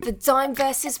Primetime. The Dime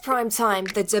versus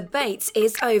Primetime. The debate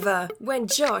is over when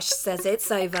Josh says it's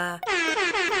over.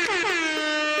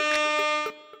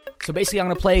 So basically, I'm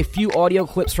going to play a few audio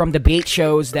clips from debate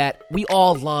shows that we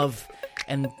all love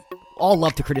and all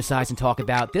love to criticize and talk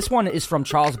about. This one is from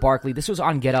Charles Barkley. This was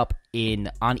on Get Up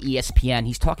on ESPN.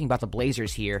 He's talking about the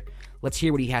Blazers here. Let's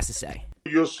hear what he has to say.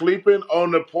 You're sleeping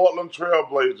on the Portland Trail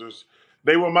Blazers.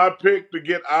 They were my pick to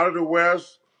get out of the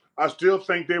West. I still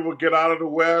think they will get out of the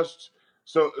West.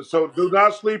 So do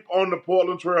not sleep on the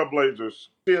Portland Trail Blazers.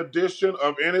 The addition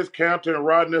of Enes Kanter and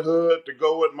Rodney Hood to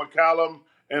go with McCallum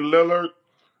and Lillard,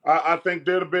 I think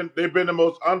they've been the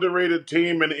most underrated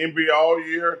team in the NBA all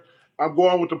year. I'm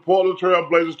going with the Portland Trail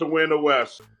Blazers to win the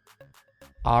West.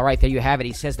 All right, there you have it.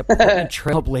 He says the Portland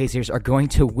Trail Blazers are going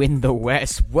to win the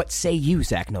West. What say you,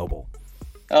 Zak Noble?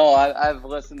 Oh, I've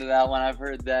listened to that one. I've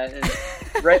heard that.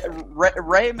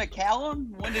 Ray McCallum?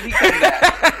 When did he come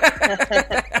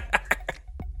back?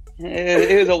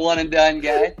 He was a one-and-done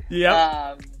guy.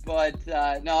 Yeah. No,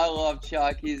 I love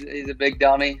Chuck. He's a big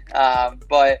dummy.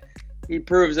 But he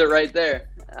proves it right there.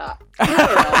 I don't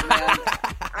know, man.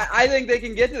 I think they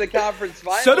can get to the conference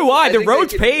finals. So do I. The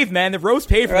road's paved, man. The road's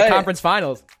paved for the conference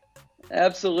finals.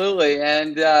 Absolutely,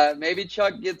 and maybe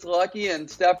Chuck gets lucky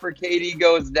and Steph or KD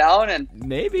goes down, and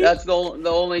maybe that's the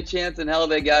only chance in hell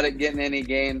they got at getting any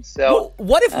games. So,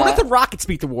 what if the Rockets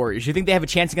beat the Warriors? You think they have a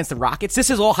chance against the Rockets? This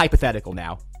is all hypothetical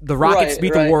now. The Rockets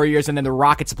beat the Warriors, and then the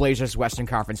Rockets Blazers Western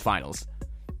Conference Finals.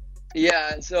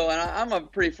 Yeah, so and I'm a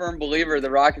pretty firm believer the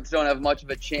Rockets don't have much of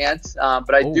a chance,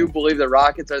 but I do believe the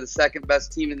Rockets are the second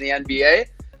best team in the NBA,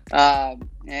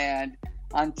 and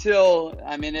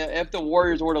if the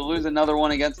Warriors were to lose another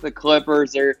one against the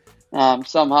Clippers or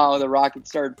somehow the Rockets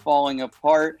start falling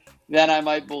apart, then I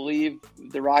might believe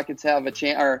the Rockets have a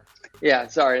chance.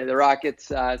 The Rockets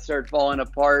start falling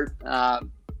apart.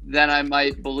 then I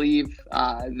might believe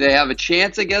they have a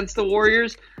chance against the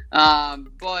Warriors.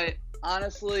 But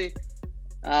honestly,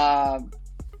 I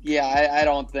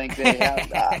don't think they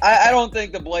have. I don't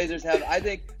think the Blazers have. I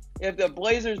think if the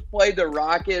Blazers played the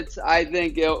Rockets, I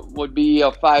think it would be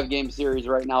a 5-game series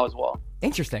right now as well.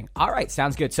 Interesting. All right,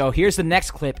 sounds good. So here's the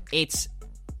next clip. It's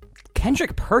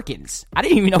Kendrick Perkins. I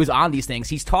didn't even know he was on these things.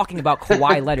 He's talking about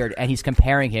Kawhi Leonard, and he's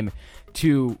comparing him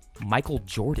to Michael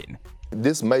Jordan.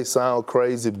 This may sound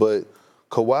crazy, but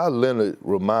Kawhi Leonard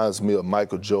reminds me of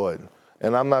Michael Jordan.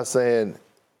 And I'm not saying,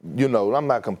 I'm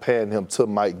not comparing him to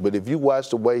Mike, but if you watch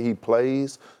the way he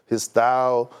plays, his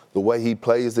style, the way he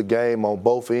plays the game on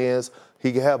both ends,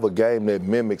 he can have a game that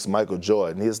mimics Michael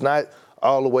Jordan. He's not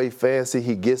all the way fancy.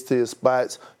 He gets to his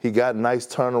spots. He got nice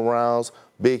turnarounds,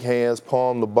 big hands,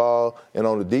 palm the ball, and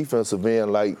on the defensive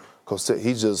end,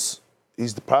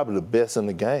 he's probably the best in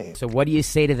the game. So what do you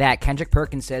say to that? Kendrick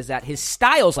Perkins says that his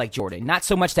style's like Jordan. Not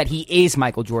so much that he is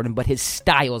Michael Jordan, but his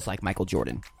style is like Michael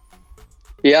Jordan.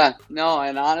 Yeah, no,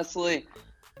 and honestly,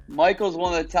 Michael's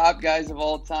one of the top guys of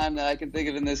all time that I can think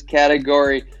of in this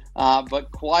category.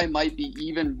 But Kawhi might be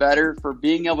even better for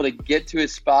being able to get to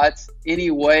his spots any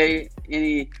way,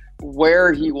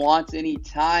 anywhere he wants,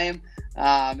 anytime.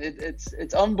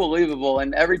 It's unbelievable.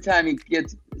 And every time he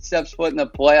steps foot in the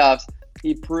playoffs,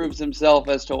 he proves himself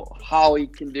as to how he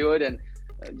can do it. And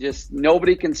just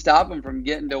nobody can stop him from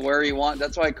getting to where he wants.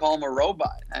 That's why I call him a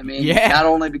robot. I mean, not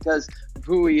only because of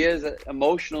who he is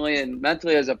emotionally and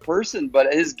mentally as a person,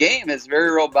 but his game is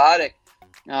very robotic.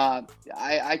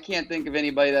 I can't think of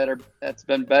anybody that's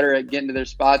been better at getting to their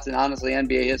spots in, honestly,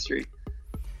 NBA history.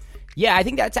 Yeah, I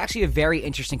think that's actually a very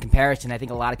interesting comparison. I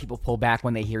think a lot of people pull back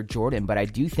when they hear Jordan, but I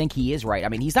do think he is right. I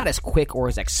mean, he's not as quick or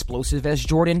as explosive as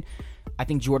Jordan. I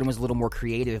think Jordan was a little more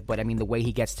creative, but I mean, the way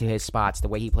he gets to his spots, the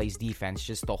way he plays defense,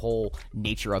 just the whole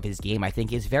nature of his game, I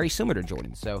think is very similar to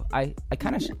Jordan. So I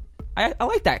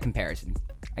like that comparison.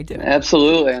 I do.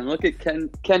 Absolutely. And look at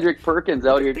Kendrick Perkins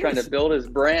out here trying to build his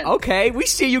brand. Okay, we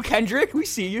see you, Kendrick. We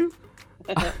see you.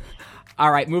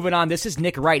 All right, moving on. This is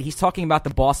Nick Wright. He's talking about the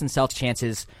Boston Celtics'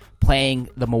 chances playing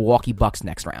the Milwaukee Bucks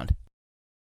next round.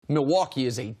 Milwaukee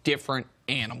is a different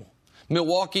animal.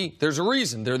 Milwaukee, there's a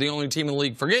reason they're the only team in the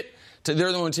league.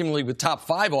 They're the only team in the league with top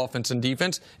 5 offense and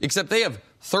defense, except they have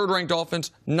third-ranked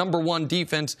offense, number 1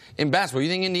 defense in basketball. You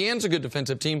think Indiana's a good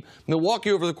defensive team?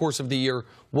 Milwaukee over the course of the year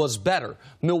was better.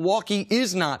 Milwaukee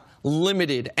is not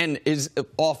limited and is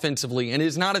offensively and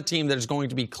is not a team that is going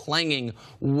to be clanging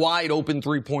wide open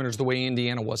three-pointers the way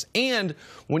Indiana was. And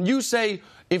when you say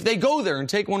if they go there and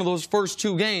take one of those first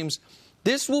 2 games,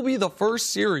 this will be the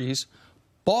first series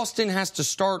Boston has to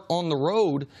start on the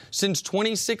road since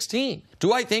 2016.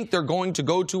 Do I think they're going to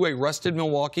go to a rested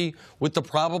Milwaukee with the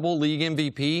probable league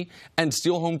MVP and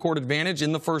steal home court advantage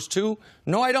in the first 2?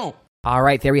 No, I don't. All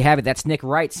right, there we have it. That's Nick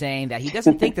Wright saying that he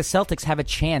doesn't think the Celtics have a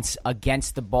chance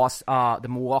against the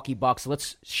Milwaukee Bucks.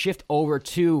 Let's shift over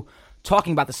to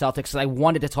talking about the Celtics. I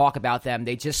wanted to talk about them.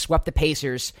 They just swept the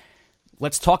Pacers.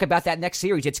 Let's talk about that next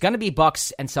series. It's going to be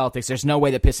Bucks and Celtics. There's no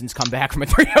way the Pistons come back from a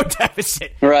 3-0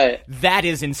 deficit. Right. That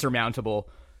is insurmountable.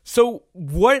 So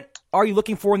what are you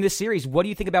looking for in this series? What do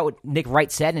you think about what Nick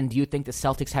Wright said, and do you think the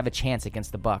Celtics have a chance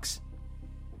against the Bucks?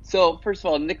 So, first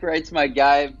of all, Nick Wright's my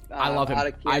guy. I love him.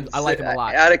 I like him a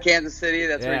lot. Out of Kansas City.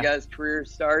 That's where he got his career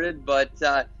started. But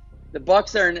the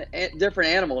Bucks are a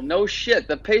different animal. No shit.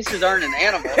 The Pacers aren't an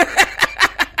animal.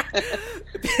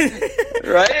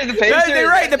 Right? The Pacers. They're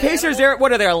right. The Pacers,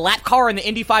 what are they, a lap car in the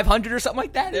Indy 500 or something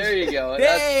like that? There you go.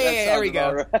 There we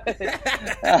go.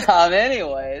 Right.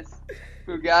 Anyways,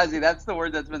 Fugazi, that's the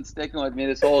word that's been sticking with me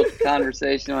this whole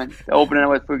conversation, opening it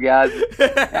with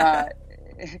Fugazi.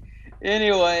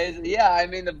 Anyways, yeah, I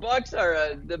mean, the Bucks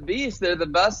are the beast. They're the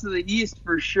best of the East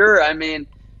for sure. I mean,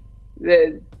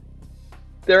 they're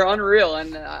unreal.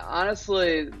 And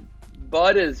honestly,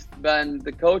 Bud has been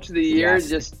the coach of the year. Yes.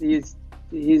 Just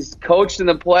he's coached in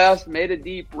the playoffs, made a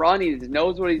deep run. He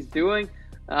knows what he's doing.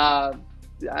 I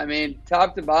mean,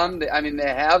 top to bottom, they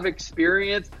have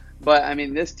experience. But, I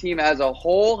mean, this team as a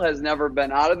whole has never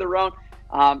been out of the round.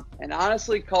 And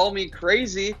honestly, call me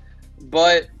crazy,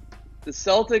 but the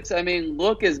Celtics, I mean,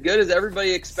 look as good as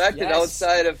everybody expected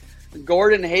outside of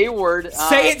Gordon Hayward.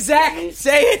 Say it, Zach.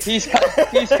 Say it. He's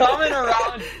coming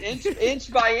around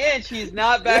inch by inch. He's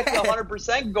not back to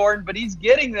 100% Gordon, but he's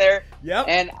getting there. Yep.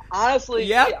 And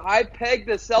honestly, I pegged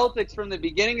the Celtics from the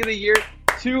beginning of the year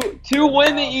to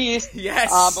win the East. Yes.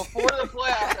 Before the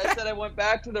playoffs, I said I went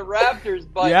back to the Raptors,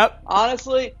 but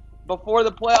honestly, before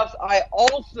the playoffs, I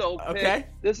also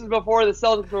picked, this is before the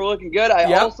Celtics were looking good,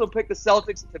 I also picked the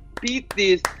Celtics to beat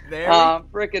these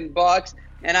freaking Bucks.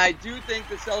 And I do think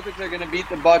the Celtics are going to beat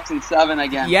the Bucks in 7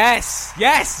 again. Yes,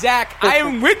 Zach. I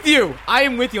am with you. I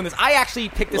am with you on this. I actually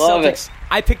picked the Love Celtics. it.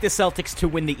 I picked the Celtics to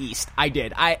win the East. I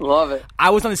did. Love it.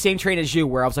 I was on the same train as you,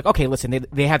 where I was like, okay, listen,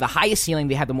 they have the highest ceiling,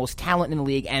 they have the most talent in the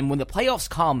league, and when the playoffs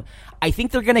come, I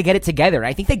think they're going to get it together.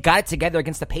 I think they got it together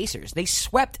against the Pacers. They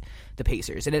swept the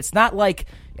Pacers, and it's not like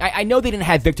I know they didn't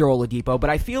have Victor Oladipo, but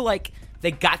I feel like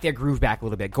they got their groove back a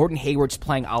little bit. Gordon Hayward's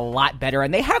playing a lot better,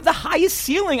 and they have the highest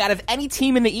ceiling out of any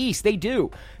team in the East. They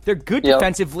do. They're good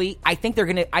defensively. I think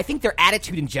their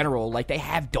attitude in general, like they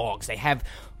have dogs. They have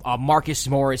Marcus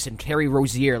Morris and Terry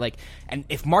Rozier. And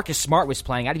if Marcus Smart was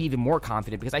playing, I'd be even more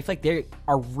confident because I feel like they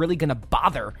are really going to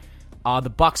bother the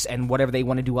Bucks and whatever they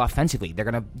want to do offensively. They're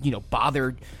going to,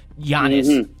 bother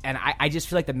Giannis. And I just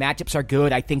feel like the matchups are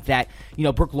good. I think that,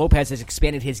 Brook Lopez has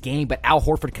expanded his game, but Al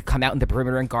Horford could come out in the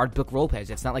perimeter and guard Brook Lopez.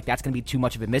 It's not like that's going to be too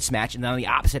much of a mismatch. And then on the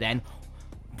opposite end,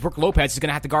 Brook Lopez is going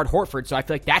to have to guard Horford. So I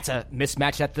feel like that's a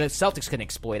mismatch that the Celtics can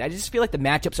exploit. I just feel like the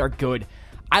matchups are good.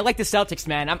 I like the Celtics,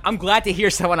 man. I'm glad to hear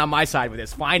someone on my side with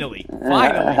this. Finally.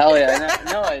 Hell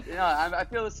yeah. I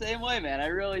feel the same way, man. I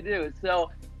really do.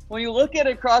 So when you look at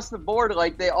it across the board,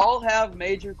 like they all have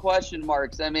major question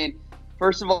marks. I mean,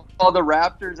 first of all, the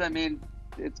Raptors,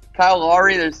 it's Kyle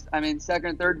Lowry. Second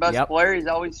and third best player. He's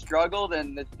always struggled.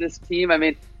 And this team,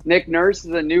 Nick Nurse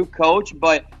is a new coach,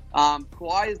 but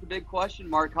Kawhi is the big question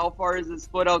mark. How far is his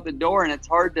foot out the door? And it's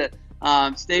hard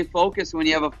to stay focused when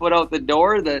you have a foot out the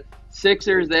door. The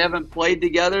Sixers, they haven't played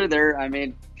together.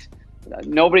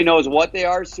 Nobody knows what they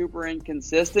are. Super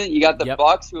inconsistent. You got the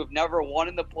Bucks, who have never won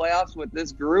in the playoffs with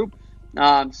this group.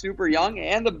 Super young.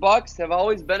 And the Bucks have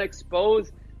always been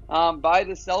exposed by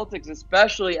the Celtics,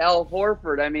 especially Al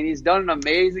Horford. He's done an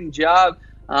amazing job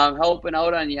helping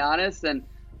out on Giannis. And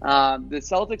the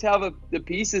Celtics have the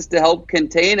pieces to help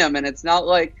contain him. And it's not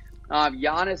like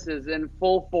Giannis is in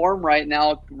full form right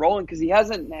now, rolling, because he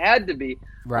hasn't had to be.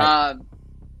 Right.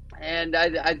 And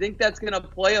I think that's going to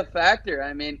play a factor.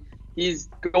 He's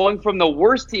going from the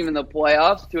worst team in the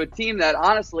playoffs to a team that,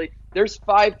 honestly, there's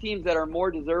 5 teams that are more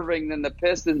deserving than the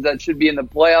Pistons that should be in the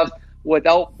playoffs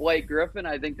without Blake Griffin.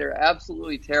 I think they're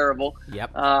absolutely terrible.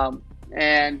 Yep.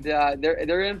 And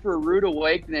they're in for a rude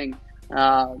awakening.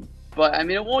 But,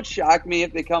 it won't shock me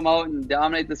if they come out and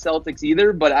dominate the Celtics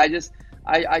either. But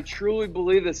I truly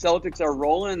believe the Celtics are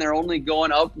rolling. They're only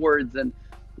going upwards. And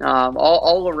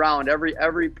all around,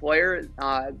 every player.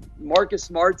 Marcus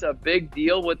Smart's a big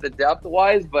deal with the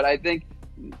depth-wise, but I think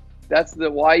that's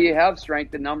why you have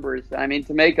strength in numbers,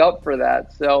 to make up for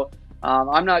that. So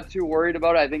I'm not too worried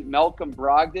about it. I think Malcolm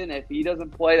Brogdon, if he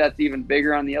doesn't play, that's even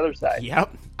bigger on the other side.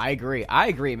 Yep, I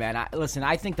agree, man. Listen,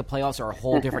 I think the playoffs are a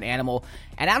whole different animal,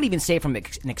 and I don't even say from an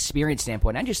experience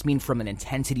standpoint. I just mean from an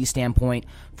intensity standpoint,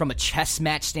 from a chess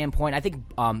match standpoint. I think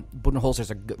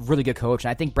Budenholzer's a really good coach, and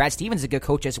I think Brad Stevens is a good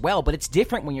coach as well, but it's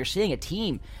different when you're seeing a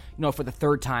team, for the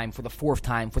 3rd time, for the 4th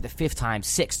time, for the 5th time,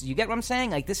 6th. You get what I'm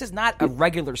saying? This is not a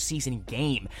regular season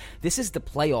game. This is the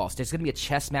playoffs. There's going to be a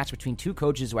chess match between 2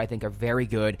 coaches who I think are very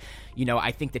good.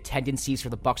 I think the tendencies for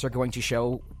the Bucks are going to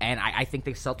show, and I think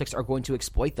the Celtics are going to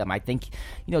exploit them. I think,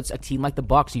 it's a team like the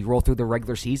Bucks. You roll through the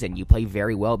regular season, you play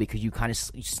very well because you kind of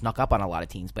snuck up on a lot of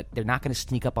teams, but they're not going to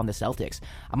sneak up on the Celtics.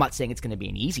 I'm not saying it's going to be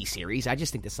an easy series. I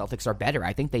just think the Celtics are better.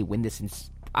 I think they win this in,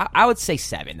 I would say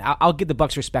 7. I'll give the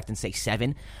Bucks respect and say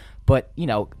 7. But,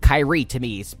 Kyrie, to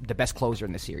me, is the best closer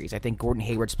in the series. I think Gordon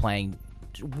Hayward's playing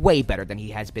way better than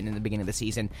he has been in the beginning of the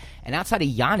season. And outside of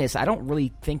Giannis, I don't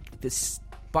really think the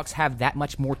Bucks have that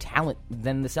much more talent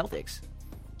than the Celtics.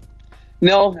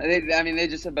 No, they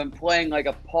just have been playing like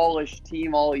a polished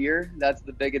team all year. That's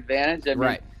the big advantage.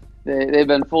 Right. They've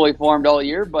been fully formed all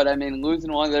year, but,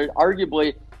 losing one of their,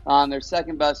 arguably their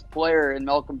second-best player in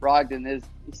Malcolm Brogdon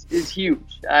is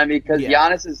huge. Because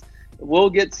Giannis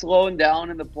will get slowed down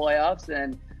in the playoffs,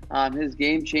 and his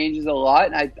game changes a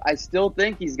lot. And I still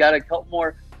think he's got a couple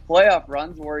more playoff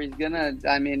runs where he's going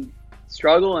to,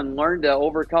 struggle and learn to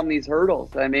overcome these hurdles.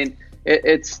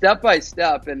 It's step by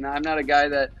step, and I'm not a guy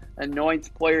that anoints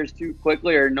players too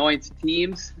quickly or anoints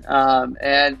teams,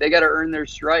 and they got to earn their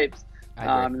stripes.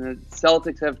 And the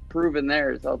Celtics have proven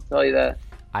theirs, I'll tell you that.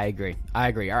 I agree.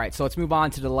 All right, so let's move on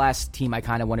to the last team I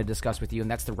kind of want to discuss with you, and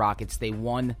that's the Rockets. They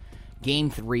won Game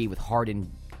 3 with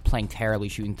Harden playing terribly,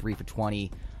 shooting 3 for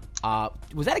 20.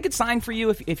 Was that a good sign for you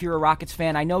if you're a Rockets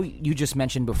fan? I know you just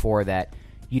mentioned before that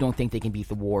you don't think they can beat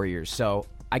the Warriors, so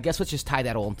I guess let's just tie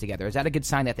that all together. Is that a good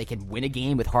sign that they can win a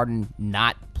game with Harden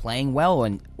not playing well,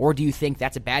 or do you think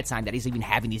that's a bad sign that he's even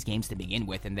having these games to begin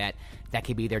with, and that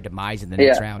could be their demise in the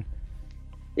next round?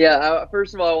 Yeah.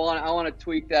 First of all, I want to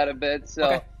tweak that a bit. So,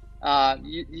 okay.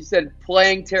 You said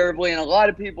playing terribly, and a lot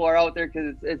of people are out there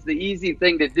because it's the easy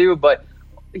thing to do, but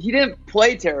he didn't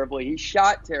play terribly. He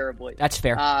shot terribly. That's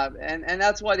fair. And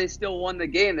that's why they still won the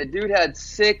game. The dude had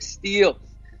 6 steals.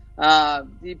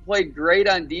 He played great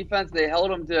on defense. They held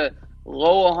him to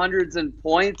low hundreds in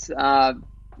points.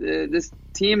 This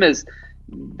team is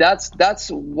that's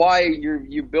why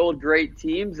you build great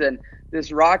teams. And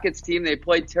this Rockets team, they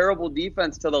played terrible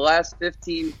defense to the last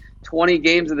 15, 20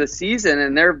 games of the season,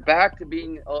 and they're back to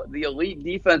being the elite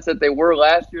defense that they were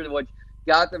last year, which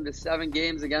got them to 7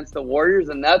 games against the Warriors.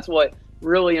 And that's what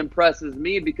really impresses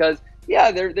me because,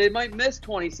 yeah, they might miss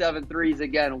 27 threes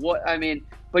again.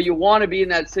 But you want to be in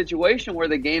that situation where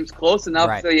the game's close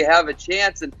enough so you have a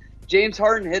chance. And James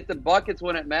Harden hit the buckets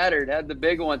when it mattered, had the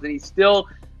big ones, and he still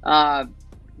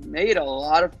made a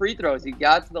lot of free throws. He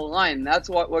got to the line. And that's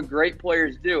what great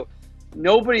players do.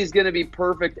 Nobody's going to be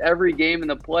perfect every game in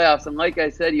the playoffs. And like I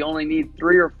said, you only need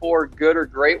 3 or 4 good or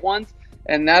great ones.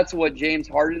 And that's what James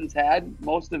Harden's had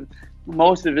most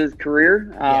of his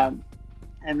career.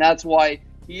 And that's why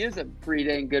he is a pretty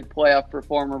dang good playoff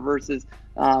performer versus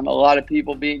a lot of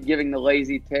people giving the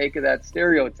lazy take of that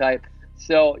stereotype.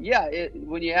 So, yeah,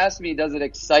 when you ask me, does it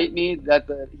excite me that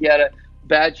he had a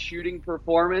bad shooting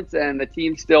performance and the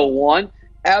team still won?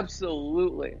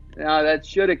 Absolutely. That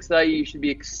should excite you. You should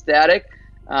be ecstatic.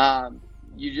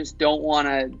 You just don't want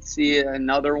to see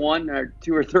another one or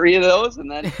 2 or 3 of those,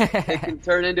 and then it can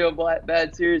turn into a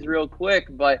bad series real quick.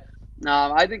 But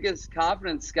I think his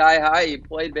confidence sky high. He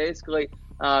played basically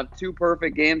 2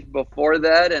 perfect games before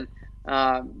that, and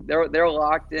they're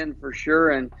locked in for sure.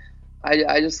 And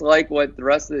I just like what the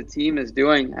rest of the team is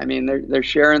doing. I mean, they're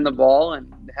sharing the ball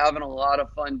and having a lot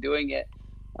of fun doing it.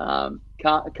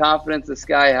 Confidence is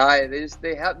sky high.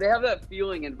 They have that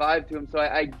feeling and vibe to them. So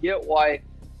I get why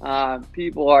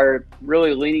people are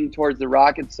really leaning towards the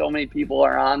Rockets. So many people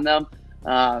are on them,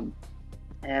 and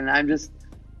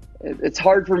it's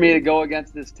hard for me to go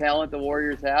against this talent the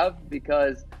Warriors have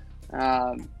because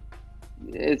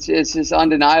it's just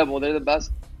undeniable. They're the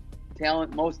best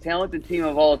most talented team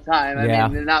of all time. I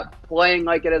mean, they're not playing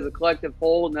like it as a collective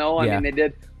whole. No, I mean, they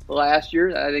did last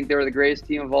year. I think they were the greatest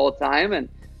team of all time. And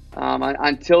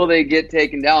until they get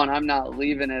taken down, I'm not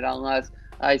leaving it unless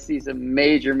I see some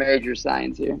major, major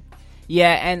signs here.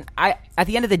 Yeah, and at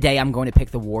the end of the day, I'm going to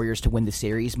pick the Warriors to win the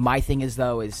series. My thing is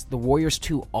the Warriors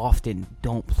too often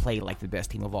don't play like the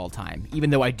best team of all time, even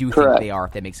though I do think they are,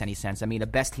 if that makes any sense. I mean, the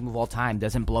best team of all time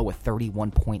doesn't blow a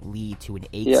 31-point lead to an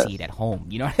 8 seed at home.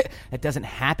 You know, that doesn't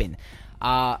happen.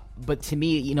 But to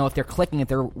me, you know, if they're clicking, if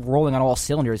they're rolling on all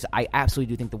cylinders, I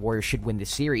absolutely do think the Warriors should win this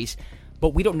series.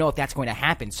 But we don't know if that's going to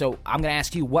happen. So I'm going to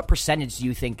ask you, what percentage do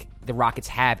you think the Rockets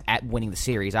have at winning the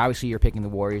series? Obviously, you're picking the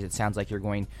Warriors. It sounds like you're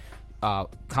going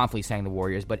confidently saying the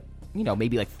Warriors, but, you know,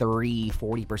 maybe like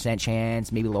 30-40%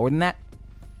 chance, maybe lower than that?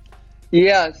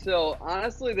 Yeah, so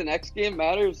honestly, the next game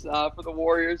matters for the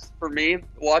Warriors. For me,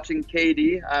 watching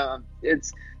KD,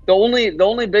 it's the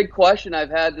only big question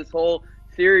I've had this whole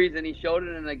series, and he showed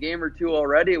it in a game or 2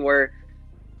 already, where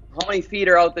how many feet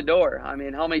are out the door? I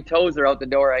mean, how many toes are out the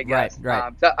door, I guess.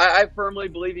 Right. So I firmly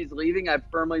believe he's leaving. I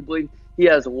firmly believe he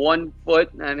has 1 foot,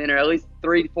 I mean, or at least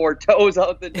 3-4 toes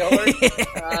out the door.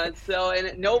 And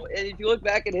if you look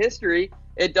back at history,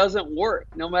 it doesn't work.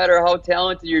 No matter how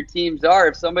talented your teams are,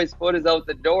 if somebody's foot is out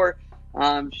the door,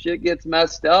 shit gets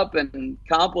messed up and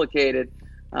complicated.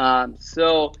 Right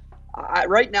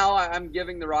now, I'm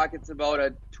giving the Rockets about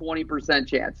a 20%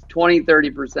 chance,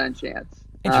 20-30% chance.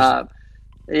 But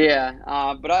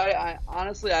I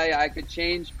honestly, I could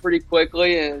change pretty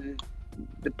quickly.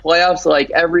 The playoffs,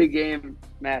 like, every game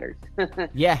matters.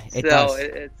 Yeah, it does. So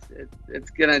it's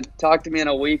gonna talk to me in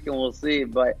a week and we'll see.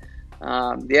 But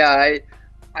I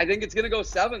think it's gonna go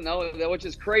 7 though, which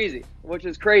is crazy.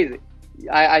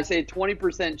 I say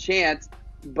 20% chance,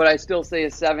 but I still say a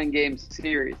 7-game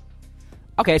series.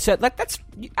 Okay, so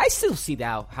I still see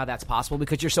how that's possible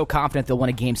because you're so confident they'll win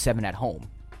a Game 7 at home.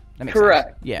 That makes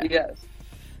Correct. sense. Yeah. Yes.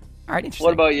 All right, interesting.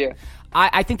 What about you?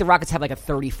 I think the Rockets have like a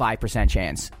 35%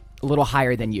 chance. A little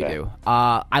higher than you do.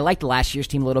 I liked last year's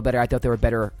team a little better. I thought they were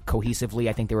better cohesively.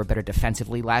 I think they were better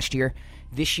defensively last year.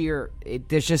 This year,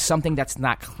 there's just something that's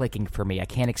not clicking for me. I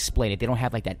can't explain it. They don't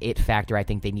have like that it factor. I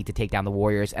think they need to take down the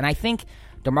Warriors. And I think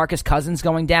DeMarcus Cousins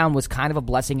going down was kind of a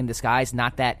blessing in disguise.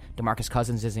 Not that DeMarcus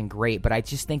Cousins isn't great, but I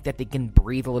just think that they can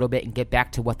breathe a little bit and get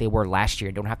back to what they were last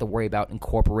year. Don't have to worry about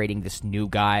incorporating this new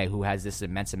guy who has this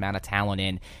immense amount of talent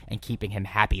in and keeping him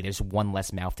happy. There's one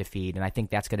less mouth to feed, and I think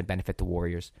that's going to benefit the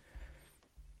Warriors.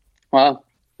 Well,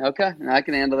 okay. I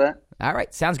can handle that. All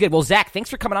right. Sounds good. Well, Zach, thanks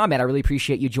for coming on, man. I really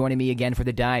appreciate you joining me again for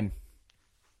the Dime.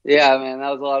 Yeah, man. That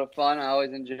was a lot of fun. I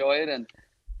always enjoy it. And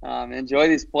enjoy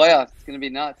these playoffs. It's going to be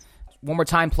nuts. One more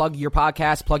time, plug your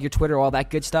podcast, plug your Twitter, all that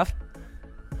good stuff.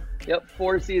 Yep,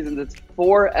 4 seasons. It's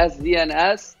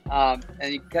 4SZNS.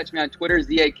 And you can catch me on Twitter,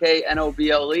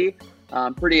 ZAKNOBLE.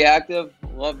 I'm pretty active.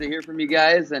 Love to hear from you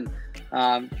guys. And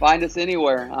find us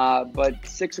anywhere. But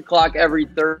 6 o'clock every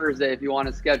Thursday if you want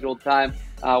a scheduled time.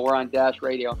 We're on Dash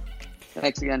Radio.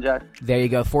 Thanks again, Josh. There you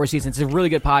go. 4 seasons. It's a really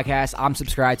good podcast. I'm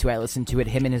subscribed to it. I listen to it.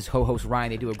 Him and his co-host Ryan,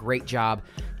 they do a great job.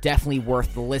 Definitely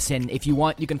worth the listen. If you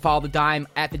want, you can follow The Dime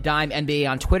at The Dime NBA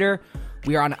on Twitter.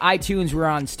 We are on iTunes. We're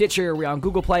on Stitcher. We're on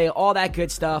Google Play. All that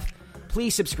good stuff.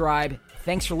 Please subscribe.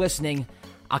 Thanks for listening.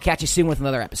 I'll catch you soon with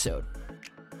another episode.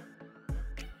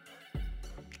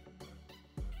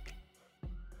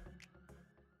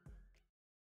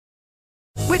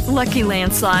 With Lucky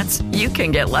Land Slots, you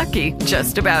can get lucky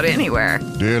just about anywhere.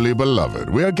 Dearly beloved,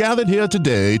 we are gathered here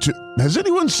today to... Has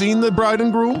anyone seen the bride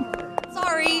and groom?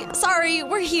 Sorry,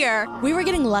 we're here. We were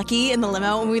getting lucky in the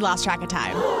limo and we lost track of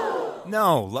time.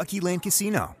 No, Lucky Land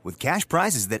Casino, with cash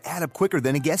prizes that add up quicker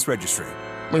than a guest registry.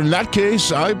 In that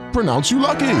case, I pronounce you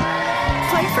lucky.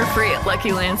 Play for free at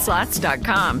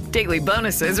LuckyLandSlots.com. Daily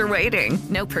bonuses are waiting.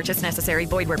 No purchase necessary.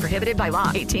 Void where prohibited by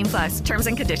law. 18+. Terms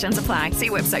and conditions apply. See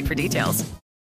website for details.